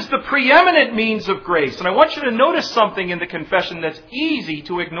 This is the preeminent means of grace. And I want you to notice something in the confession that's easy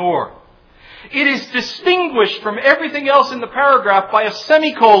to ignore. It is distinguished from everything else in the paragraph by a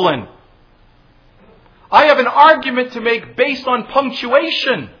semicolon. I have an argument to make based on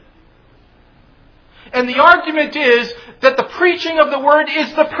punctuation. And the argument is that the preaching of the Word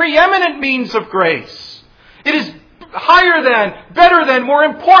is the preeminent means of grace. It is higher than, better than, more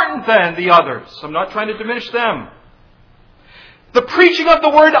important than the others. I'm not trying to diminish them. The preaching of the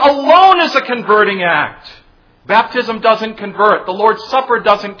Word alone is a converting act. Baptism doesn't convert. The Lord's Supper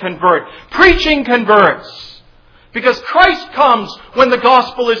doesn't convert. Preaching converts. Because Christ comes when the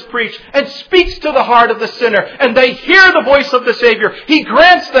gospel is preached and speaks to the heart of the sinner, and they hear the voice of the Savior. He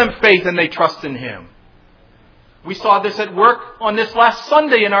grants them faith and they trust in Him. We saw this at work on this last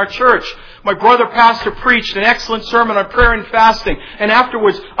Sunday in our church. My brother pastor preached an excellent sermon on prayer and fasting. And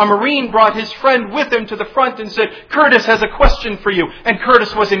afterwards, a Marine brought his friend with him to the front and said, "Curtis has a question for you." And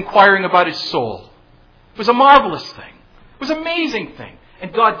Curtis was inquiring about his soul. It was a marvelous thing. It was an amazing thing.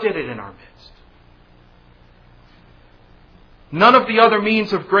 And God did it in our midst. None of the other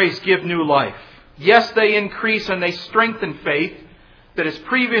means of grace give new life. Yes, they increase and they strengthen faith that has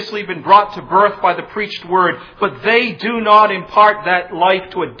previously been brought to birth by the preached word, but they do not impart that life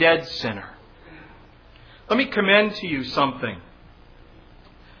to a dead sinner. Let me commend to you something.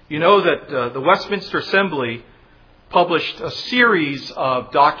 You know that the Westminster Assembly published a series of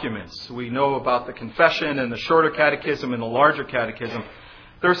documents. We know about the Confession and the Shorter Catechism and the Larger Catechism.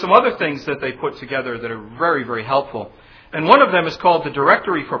 There are some other things that they put together that are very, very helpful. And one of them is called the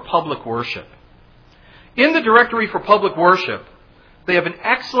Directory for Public Worship. In the Directory for Public Worship, they have an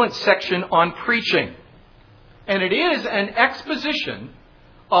excellent section on preaching. And it is an exposition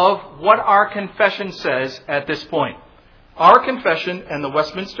of what our confession says at this point. Our confession and the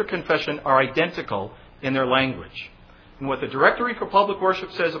Westminster Confession are identical in their language. And what the Directory for Public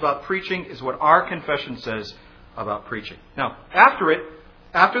Worship says about preaching is what our confession says about preaching. Now,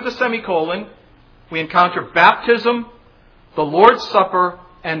 after the semicolon, we encounter baptism, the Lord's Supper,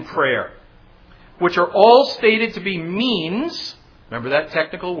 and prayer, which are all stated to be means, remember that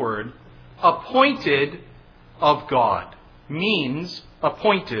technical word, appointed of God. Means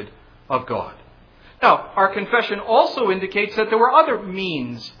appointed of God. Now, our confession also indicates that there were other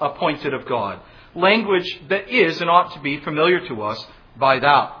means appointed of God. Language that is and ought to be familiar to us by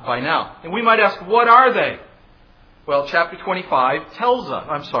now. And we might ask, what are they? Well, chapter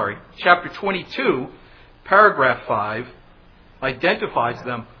 22, paragraph 5, identifies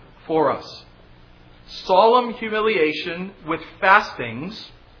them for us. Solemn humiliation with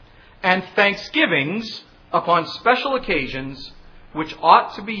fastings and thanksgivings upon special occasions which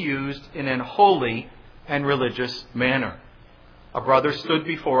ought to be used in an holy and religious manner. A brother stood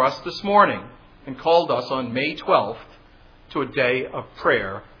before us this morning and called us on May 12th to a day of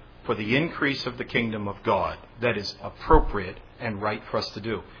prayer for the increase of the kingdom of God. That is appropriate and right for us to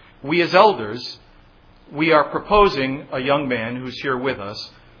do. We as elders, we are proposing a young man who's here with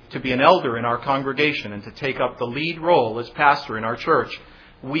us to be an elder in our congregation and to take up the lead role as pastor in our church.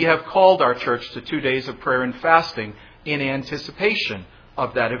 we have called our church to 2 days of prayer and fasting in anticipation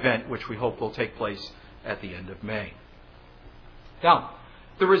of that event, which we hope will take place at the end of May. Now,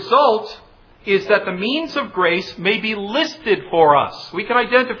 the result is that the means of grace may be listed for us. We can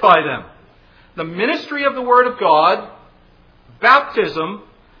identify them. The ministry of the Word of God, baptism,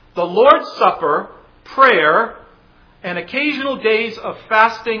 the Lord's Supper, prayer, and occasional days of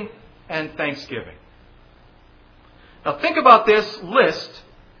fasting and thanksgiving. Now think about this list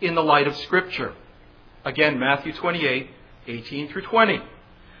in the light of Scripture. Again, Matthew 28, 18 through 20.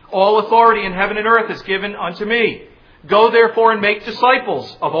 All authority in heaven and earth is given unto me. Go therefore and make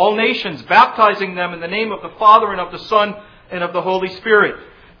disciples of all nations, baptizing them in the name of the Father and of the Son and of the Holy Spirit,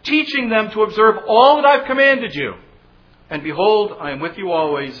 teaching them to observe all that I've commanded you. And behold, I am with you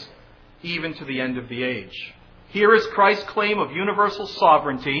always, even to the end of the age. Here is Christ's claim of universal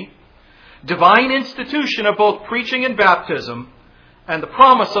sovereignty, divine institution of both preaching and baptism, and the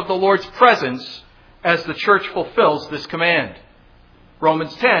promise of the Lord's presence as the church fulfills this command.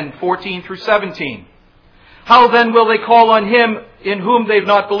 Romans 10, 14 through 17. How then will they call on him in whom they've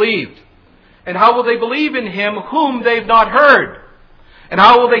not believed? And how will they believe in him whom they've not heard? And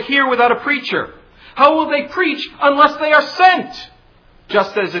how will they hear without a preacher? How will they preach unless they are sent?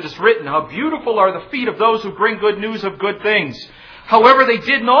 Just as it is written, how beautiful are the feet of those who bring good news of good things. However, they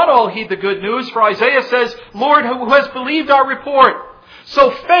did not all heed the good news, for Isaiah says, Lord, who has believed our report?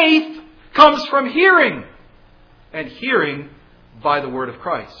 So faith comes from hearing, and hearing by the word of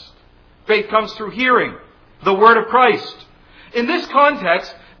Christ. Faith comes through hearing the word of Christ. In this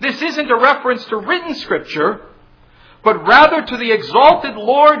context, this isn't a reference to written Scripture, but rather to the exalted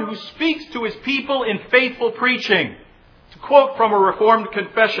Lord who speaks to his people in faithful preaching. To quote from a Reformed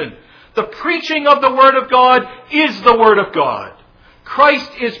confession, the preaching of the Word of God is the Word of God.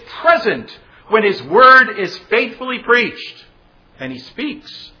 Christ is present when his Word is faithfully preached, and he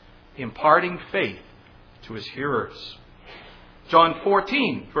speaks, imparting faith to his hearers. John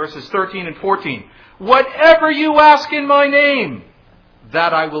 14, verses 13 and 14. Whatever you ask in my name,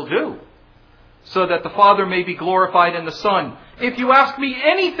 that I will do, so that the Father may be glorified in the Son. If you ask me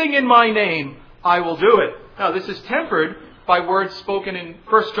anything in my name, I will do it. Now, this is tempered by words spoken in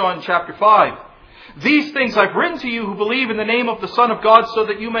 1 John chapter 5. These things I've written to you who believe in the name of the Son of God, so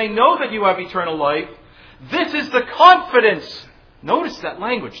that you may know that you have eternal life. This is the confidence. Notice that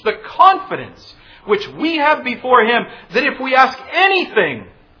language. The confidence which we have before him, that if we ask anything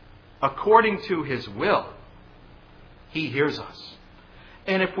according to his will, he hears us.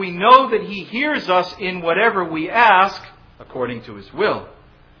 And if we know that he hears us in whatever we ask according to his will,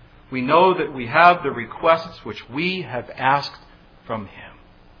 we know that we have the requests which we have asked from him.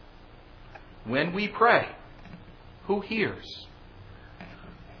 When we pray, who hears?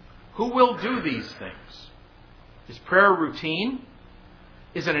 Who will do these things? Is prayer routine?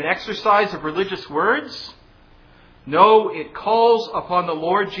 Is it an exercise of religious words? No, it calls upon the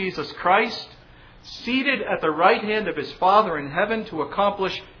Lord Jesus Christ, seated at the right hand of his Father in heaven, to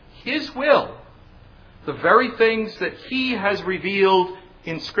accomplish his will, the very things that he has revealed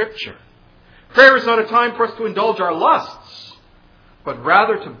in Scripture. Prayer is not a time for us to indulge our lusts, but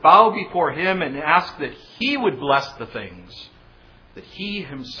rather to bow before him and ask that he would bless the things that he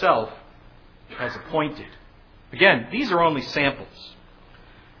himself has appointed. Again, these are only samples,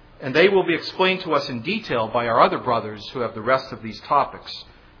 and they will be explained to us in detail by our other brothers who have the rest of these topics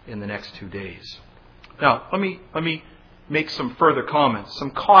in the next 2 days. Now, let me make some further comments.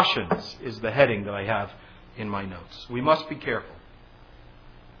 Some cautions is the heading that I have in my notes. We must be careful.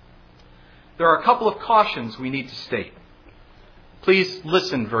 There are a couple of cautions we need to state. Please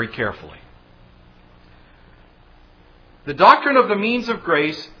listen very carefully. The doctrine of the means of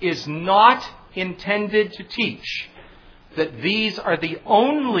grace is not intended to teach that these are the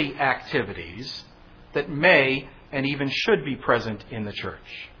only activities that may and even should be present in the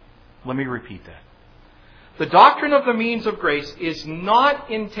church. Let me repeat that. The doctrine of the means of grace is not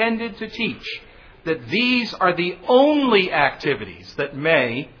intended to teach that these are the only activities that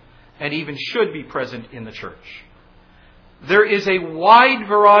may and even should be present in the church. There is a wide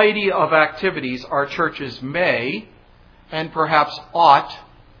variety of activities our churches may and perhaps ought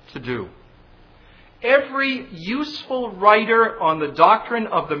to do. Every useful writer on the doctrine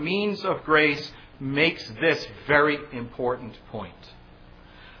of the means of grace makes this very important point.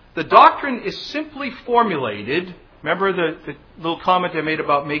 The doctrine is simply formulated. Remember the little comment I made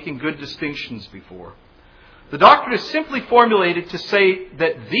about making good distinctions before. The doctrine is simply formulated to say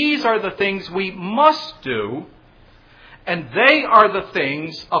that these are the things we must do, and they are the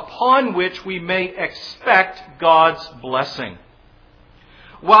things upon which we may expect God's blessing.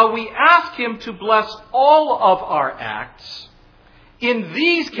 While we ask him to bless all of our acts, In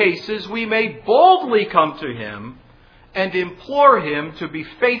these cases, we may boldly come to Him and implore Him to be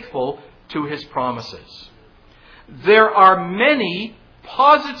faithful to His promises. There are many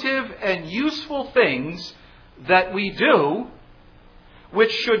positive and useful things that we do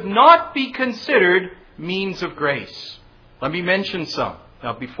which should not be considered means of grace. Let me mention some.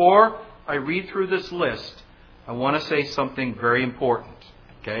 Now, before I read through this list, I want to say something very important.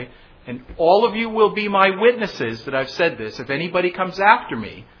 Okay? And all of you will be my witnesses that I've said this if anybody comes after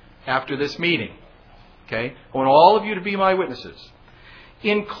me after this meeting. Okay? I want all of you to be my witnesses.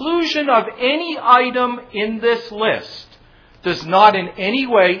 Inclusion of any item in this list does not in any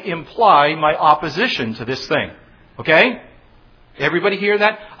way imply my opposition to this thing. Okay? Everybody hear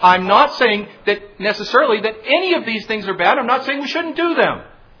that? I'm not saying that necessarily that any of these things are bad. I'm not saying we shouldn't do them.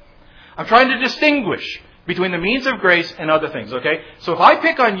 I'm trying to distinguish between the means of grace and other things, okay? So I'm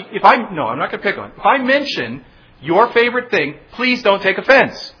not going to pick on. If I mention your favorite thing, please don't take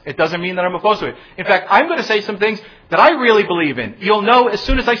offense. It doesn't mean that I'm opposed to it. In fact, I'm going to say some things that I really believe in. You'll know as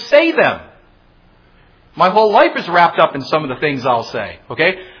soon as I say them. My whole life is wrapped up in some of the things I'll say,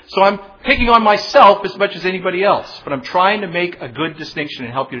 okay? So I'm picking on myself as much as anybody else, but I'm trying to make a good distinction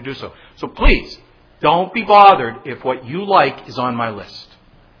and help you to do so. So please, don't be bothered if what you like is on my list.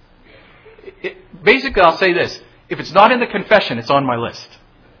 Basically, I'll say this. If it's not in the confession, it's on my list.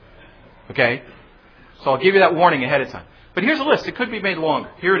 Okay? So I'll give you that warning ahead of time. But here's a list. It could be made longer.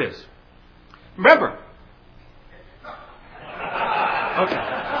 Here it is. Remember. Okay.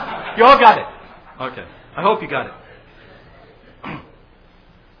 You all got it. Okay. I hope you got it.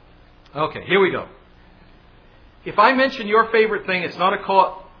 Okay, here we go. If I mention your favorite thing, it's not to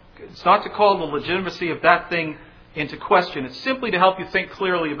call the legitimacy of that thing into question. It's simply to help you think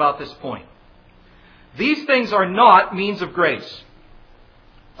clearly about this point. These things are not means of grace.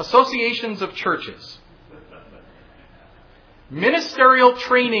 Associations of churches. Ministerial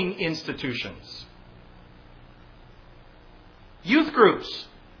training institutions. Youth groups.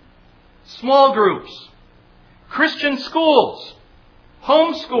 Small groups. Christian schools.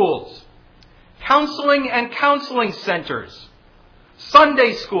 Home schools. Counseling and counseling centers.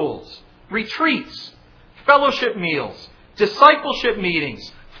 Sunday schools. Retreats. Fellowship meals. Discipleship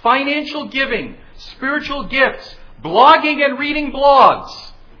meetings. Financial giving. Spiritual gifts. Blogging and reading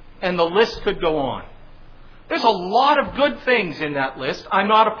blogs. And the list could go on. There's a lot of good things in that list. I'm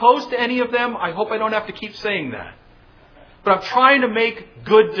not opposed to any of them. I hope I don't have to keep saying that. But I'm trying to make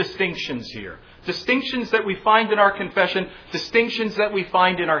good distinctions here. Distinctions that we find in our confession. Distinctions that we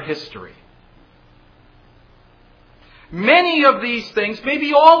find in our history. Many of these things,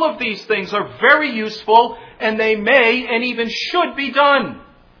 maybe all of these things, are very useful, and they may and even should be done.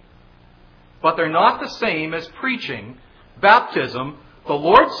 But they're not the same as preaching, baptism, the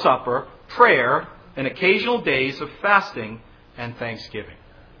Lord's Supper, prayer, and occasional days of fasting and thanksgiving.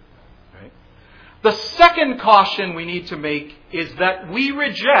 Right? The second caution we need to make is that we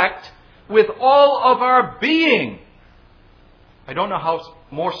reject with all of our being. I don't know how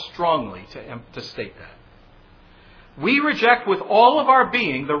more strongly to state that. We reject with all of our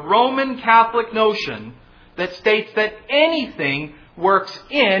being the Roman Catholic notion that states that anything works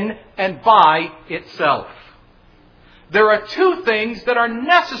in and by itself. There are two things that are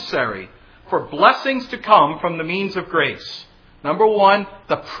necessary for blessings to come from the means of grace. Number one,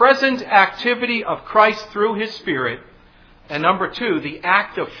 the present activity of Christ through His Spirit. And number two, the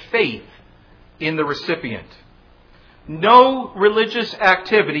act of faith in the recipient. No religious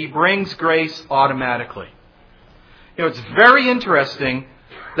activity brings grace automatically. You know, it's very interesting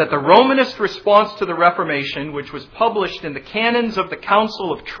that the Romanist response to the Reformation, which was published in the Canons of the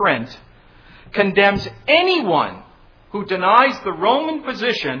Council of Trent, condemns anyone who denies the Roman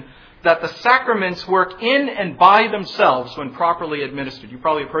position that the sacraments work in and by themselves when properly administered. You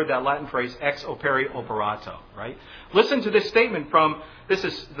probably have heard that Latin phrase, ex opere operato, right? Listen to this statement this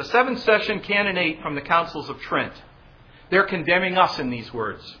is the 7th session, Canon 8 from the Councils of Trent. They're condemning us in these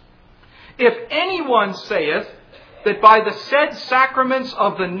words. If anyone saith that by the said sacraments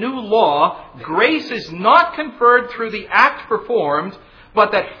of the new law, grace is not conferred through the act performed,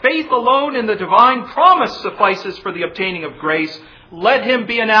 but that faith alone in the divine promise suffices for the obtaining of grace, let him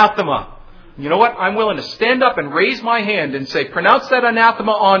be anathema. You know what? I'm willing to stand up and raise my hand and say, pronounce that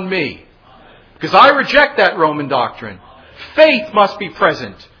anathema on me. Because I reject that Roman doctrine. Faith must be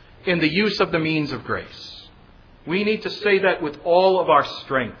present in the use of the means of grace. We need to say that with all of our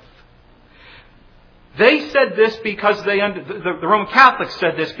strength. They said this because the Roman Catholics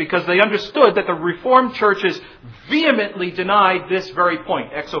said this because they understood that the Reformed churches vehemently denied this very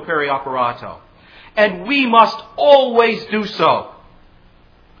point, ex opere operato. And we must always do so.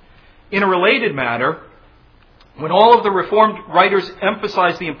 In a related matter, When all of the Reformed writers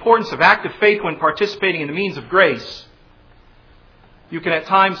emphasize the importance of active faith when participating in the means of grace, you can at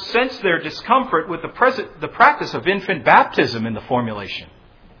times sense their discomfort with the practice of infant baptism in the formulation.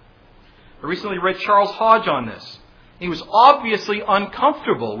 I recently read Charles Hodge on this. He was obviously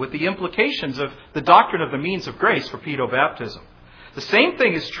uncomfortable with the implications of the doctrine of the means of grace for pedobaptism. The same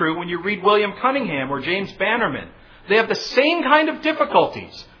thing is true when you read William Cunningham or James Bannerman. They have the same kind of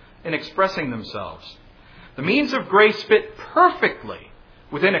difficulties in expressing themselves. The means of grace fit perfectly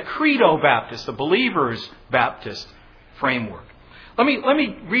within a credo Baptist, a believer's Baptist framework. Let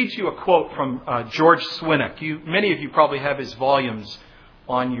me read you a quote from George Swinnock. Many of you probably have his volumes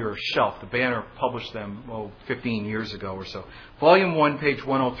on your shelf. The Banner published them 15 years ago or so. Volume 1, page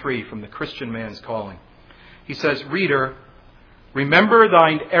 103 from The Christian Man's Calling. He says, "Reader, remember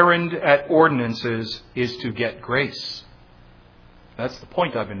thine errand at ordinances is to get grace." That's the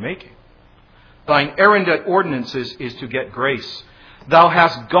point I've been making. Thine errand at ordinances is to get grace. Thou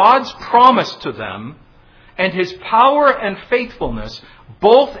hast God's promise to them and His power and faithfulness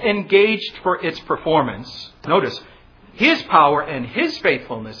both engaged for its performance. Notice, His power and His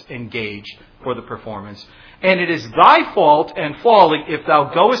faithfulness engaged for the performance. And it is thy fault and folly if thou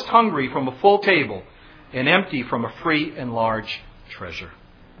goest hungry from a full table and empty from a free and large treasure.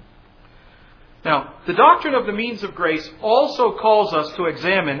 Now, the doctrine of the means of grace also calls us to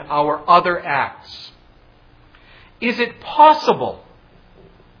examine our other acts. Is it possible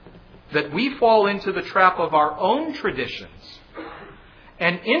that we fall into the trap of our own traditions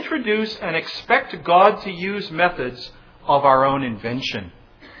and introduce and expect God to use methods of our own invention?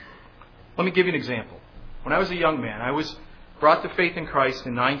 Let me give you an example. When I was a young man, I was brought to faith in Christ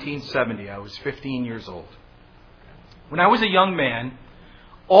in 1970. I was 15 years old. When I was a young man,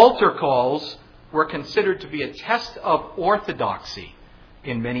 altar calls were considered to be a test of orthodoxy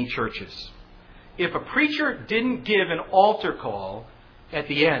in many churches. If a preacher didn't give an altar call at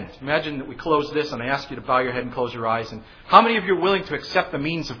the end, imagine that we close this and I ask you to bow your head and close your eyes, and how many of you are willing to accept the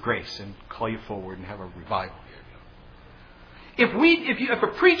means of grace and call you forward and have a revival? If a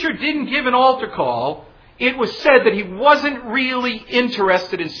preacher didn't give an altar call, it was said that he wasn't really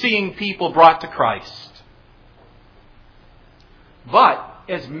interested in seeing people brought to Christ. But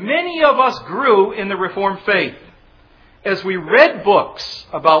as many of us grew in the Reformed faith, as we read books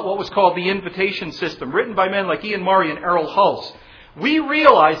about what was called the invitation system, written by men like Ian Murray and Errol Hulse, we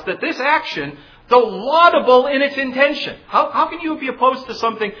realized that this action, though laudable in its intention, how can you be opposed to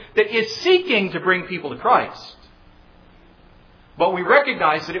something that is seeking to bring people to Christ? But we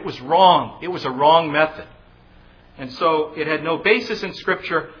recognized that it was wrong. It was a wrong method. And so it had no basis in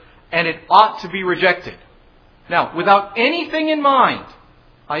Scripture, and it ought to be rejected. Now, without anything in mind,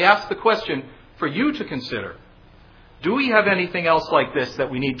 I ask the question for you to consider. Do we have anything else like this that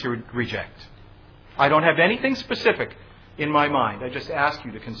we need to reject? I don't have anything specific in my mind. I just ask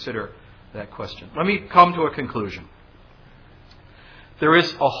you to consider that question. Let me come to a conclusion. There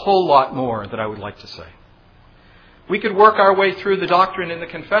is a whole lot more that I would like to say. We could work our way through the doctrine in the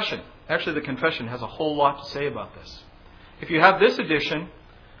confession. Actually, the confession has a whole lot to say about this. If you have this edition,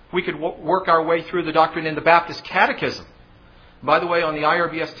 we could work our way through the doctrine in the Baptist Catechism. By the way, on the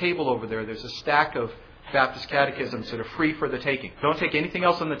IRBS table over there, there's a stack of Baptist catechisms that are free for the taking. Don't take anything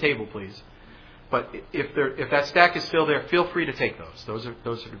else on the table, please. But if that stack is still there, feel free to take those. Those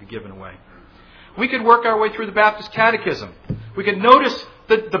are to be given away. We could work our way through the Baptist Catechism. We could notice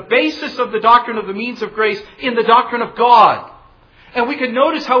the basis of the doctrine of the means of grace in the doctrine of God. And we could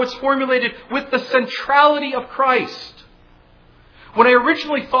notice how it's formulated with the centrality of Christ. When I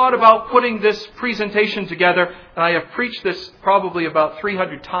originally thought about putting this presentation together, and I have preached this probably about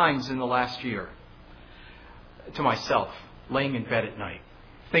 300 times in the last year, to myself, laying in bed at night,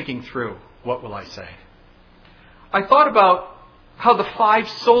 thinking through, what will I say? I thought about how the 5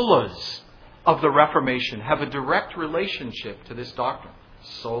 solas of the Reformation have a direct relationship to this doctrine.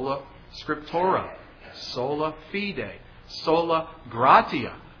 Sola Scriptura, sola fide, sola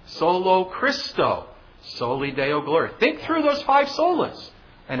gratia, solo Christo, soli Deo gloria. Think through those 5 solas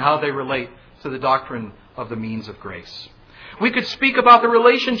and how they relate to the doctrine of the means of grace. We could speak about the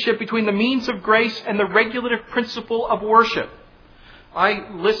relationship between the means of grace and the regulative principle of worship. I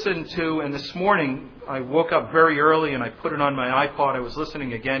listened to, and this morning I woke up very early and I put it on my iPod. I was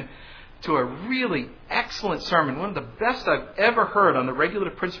listening again to a really excellent sermon, one of the best I've ever heard on the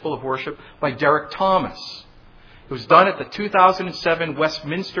regulative principle of worship by Derek Thomas. It was done at the 2007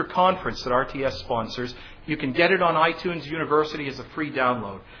 Westminster Conference that RTS sponsors. You can get it on iTunes University as a free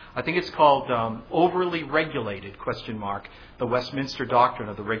download. I think it's called Overly Regulated, ? The Westminster Doctrine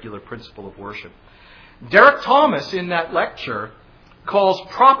of the Regular Principle of Worship. Derek Thomas, in that lecture, calls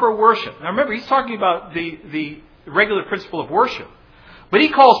proper worship. Now remember, he's talking about the regular principle of worship. But he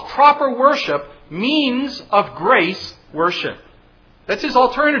calls proper worship means of grace worship. That's his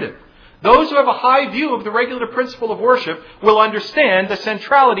alternative. Those who have a high view of the regular principle of worship will understand the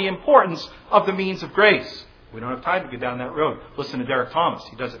centrality, importance of the means of grace. We don't have time to get down that road. Listen to Derek Thomas.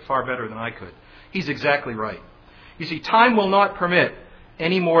 He does it far better than I could. He's exactly right. You see, time will not permit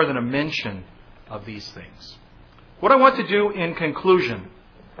any more than a mention of these things. What I want to do in conclusion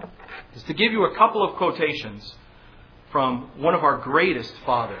is to give you a couple of quotations from one of our greatest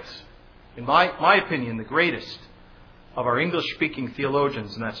fathers. In my opinion, the greatest of our English-speaking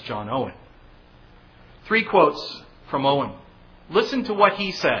theologians, and that's John Owen. 3 quotes from Owen. Listen to what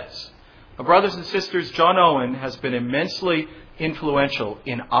he says. Now, brothers and sisters, John Owen has been immensely influential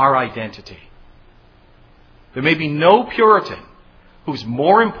in our identity. There may be no Puritan who's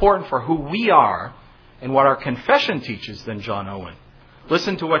more important for who we are and what our confession teaches than John Owen.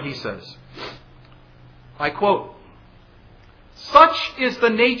 Listen to what he says. I quote, "Such is the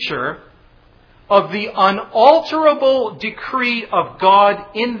nature of the unalterable decree of God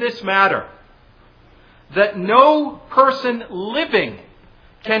in this matter, that no person living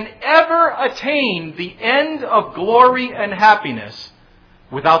can ever attain the end of glory and happiness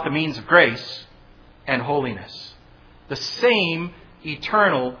without the means of grace and holiness. The same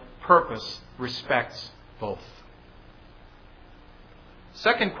eternal purpose respects both."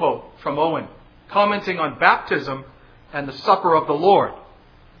 Second quote from Owen, commenting on baptism and the supper of the Lord.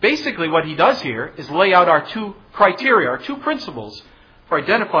 Basically what he does here is lay out our 2 criteria, our 2 principles for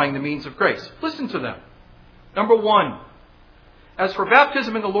identifying the means of grace. Listen to them. Number 1, as for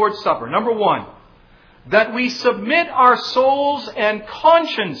baptism and the Lord's Supper, number 1, that we submit our souls and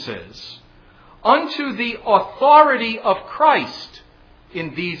consciences unto the authority of Christ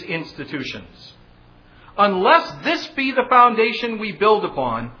in these institutions. Unless this be the foundation we build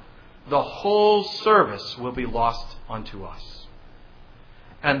upon, the whole service will be lost unto us.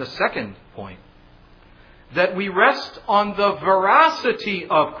 And the second point, that we rest on the veracity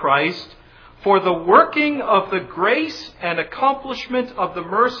of Christ for the working of the grace and accomplishment of the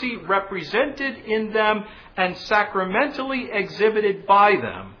mercy represented in them and sacramentally exhibited by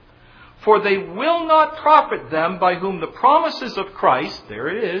them. For they will not profit them by whom the promises of Christ, there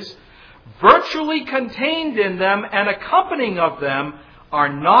it is, virtually contained in them and accompanying of them are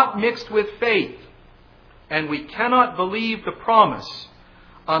not mixed with faith. And we cannot believe the promise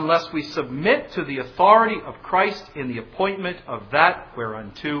unless we submit to the authority of Christ in the appointment of that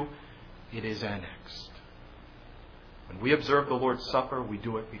whereunto it is annexed. When we observe the Lord's Supper, we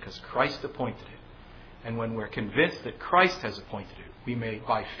do it because Christ appointed it. And when we're convinced that Christ has appointed it, we may,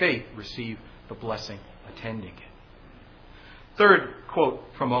 by faith, receive the blessing attending it. Third quote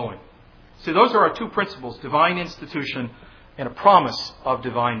from Owen. See, those are our 2 principles, divine institution and a promise of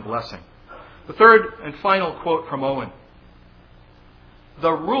divine blessing. The third and final quote from Owen.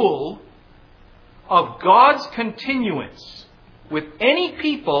 The rule of God's continuance with any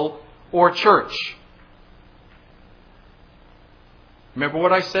people or church. Remember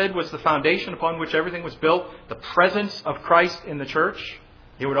what I said was the foundation upon which everything was built? The presence of Christ in the church?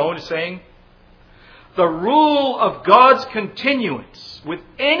 You know what Owen is saying? The rule of God's continuance with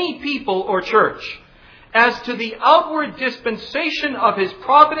any people or church as to the outward dispensation of His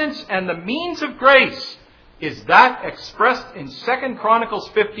providence and the means of grace is that expressed in 2 Chronicles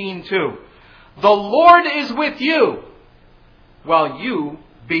 15:2. The Lord is with you while you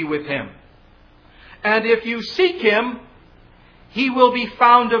be with Him. And if you seek Him, He will be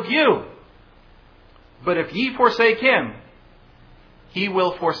found of you. But if ye forsake Him, He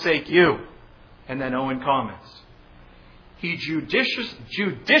will forsake you. And then Owen comments, He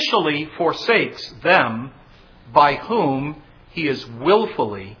judicially forsakes them by whom He is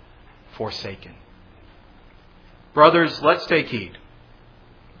willfully forsaken. Brothers, let's take heed.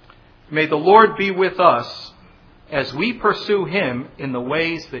 May the Lord be with us as we pursue Him in the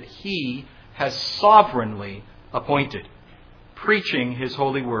ways that He has sovereignly appointed. Preaching His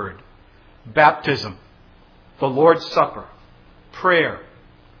holy word, baptism, the Lord's Supper, prayer,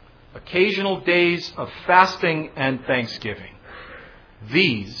 occasional days of fasting and thanksgiving.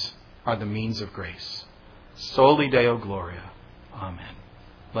 These are the means of grace. Soli Deo Gloria. Amen.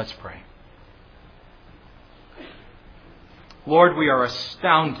 Let's pray. Lord, we are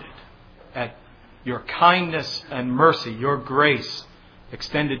astounded at your kindness and mercy, your grace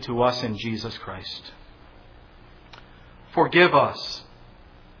extended to us in Jesus Christ. Forgive us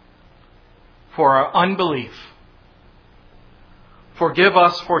for our unbelief. Forgive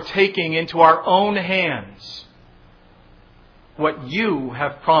us for taking into our own hands what you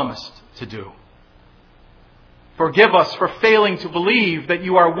have promised to do. Forgive us for failing to believe that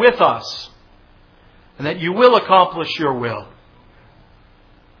you are with us and that you will accomplish your will.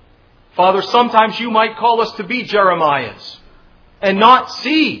 Father, sometimes you might call us to be Jeremiahs and not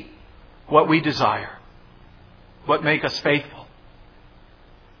see what we desire, but make us faithful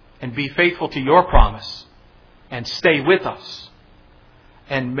and be faithful to your promise and stay with us.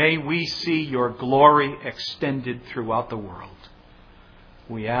 And may we see your glory extended throughout the world.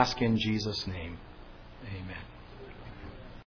 We ask in Jesus' name. Amen.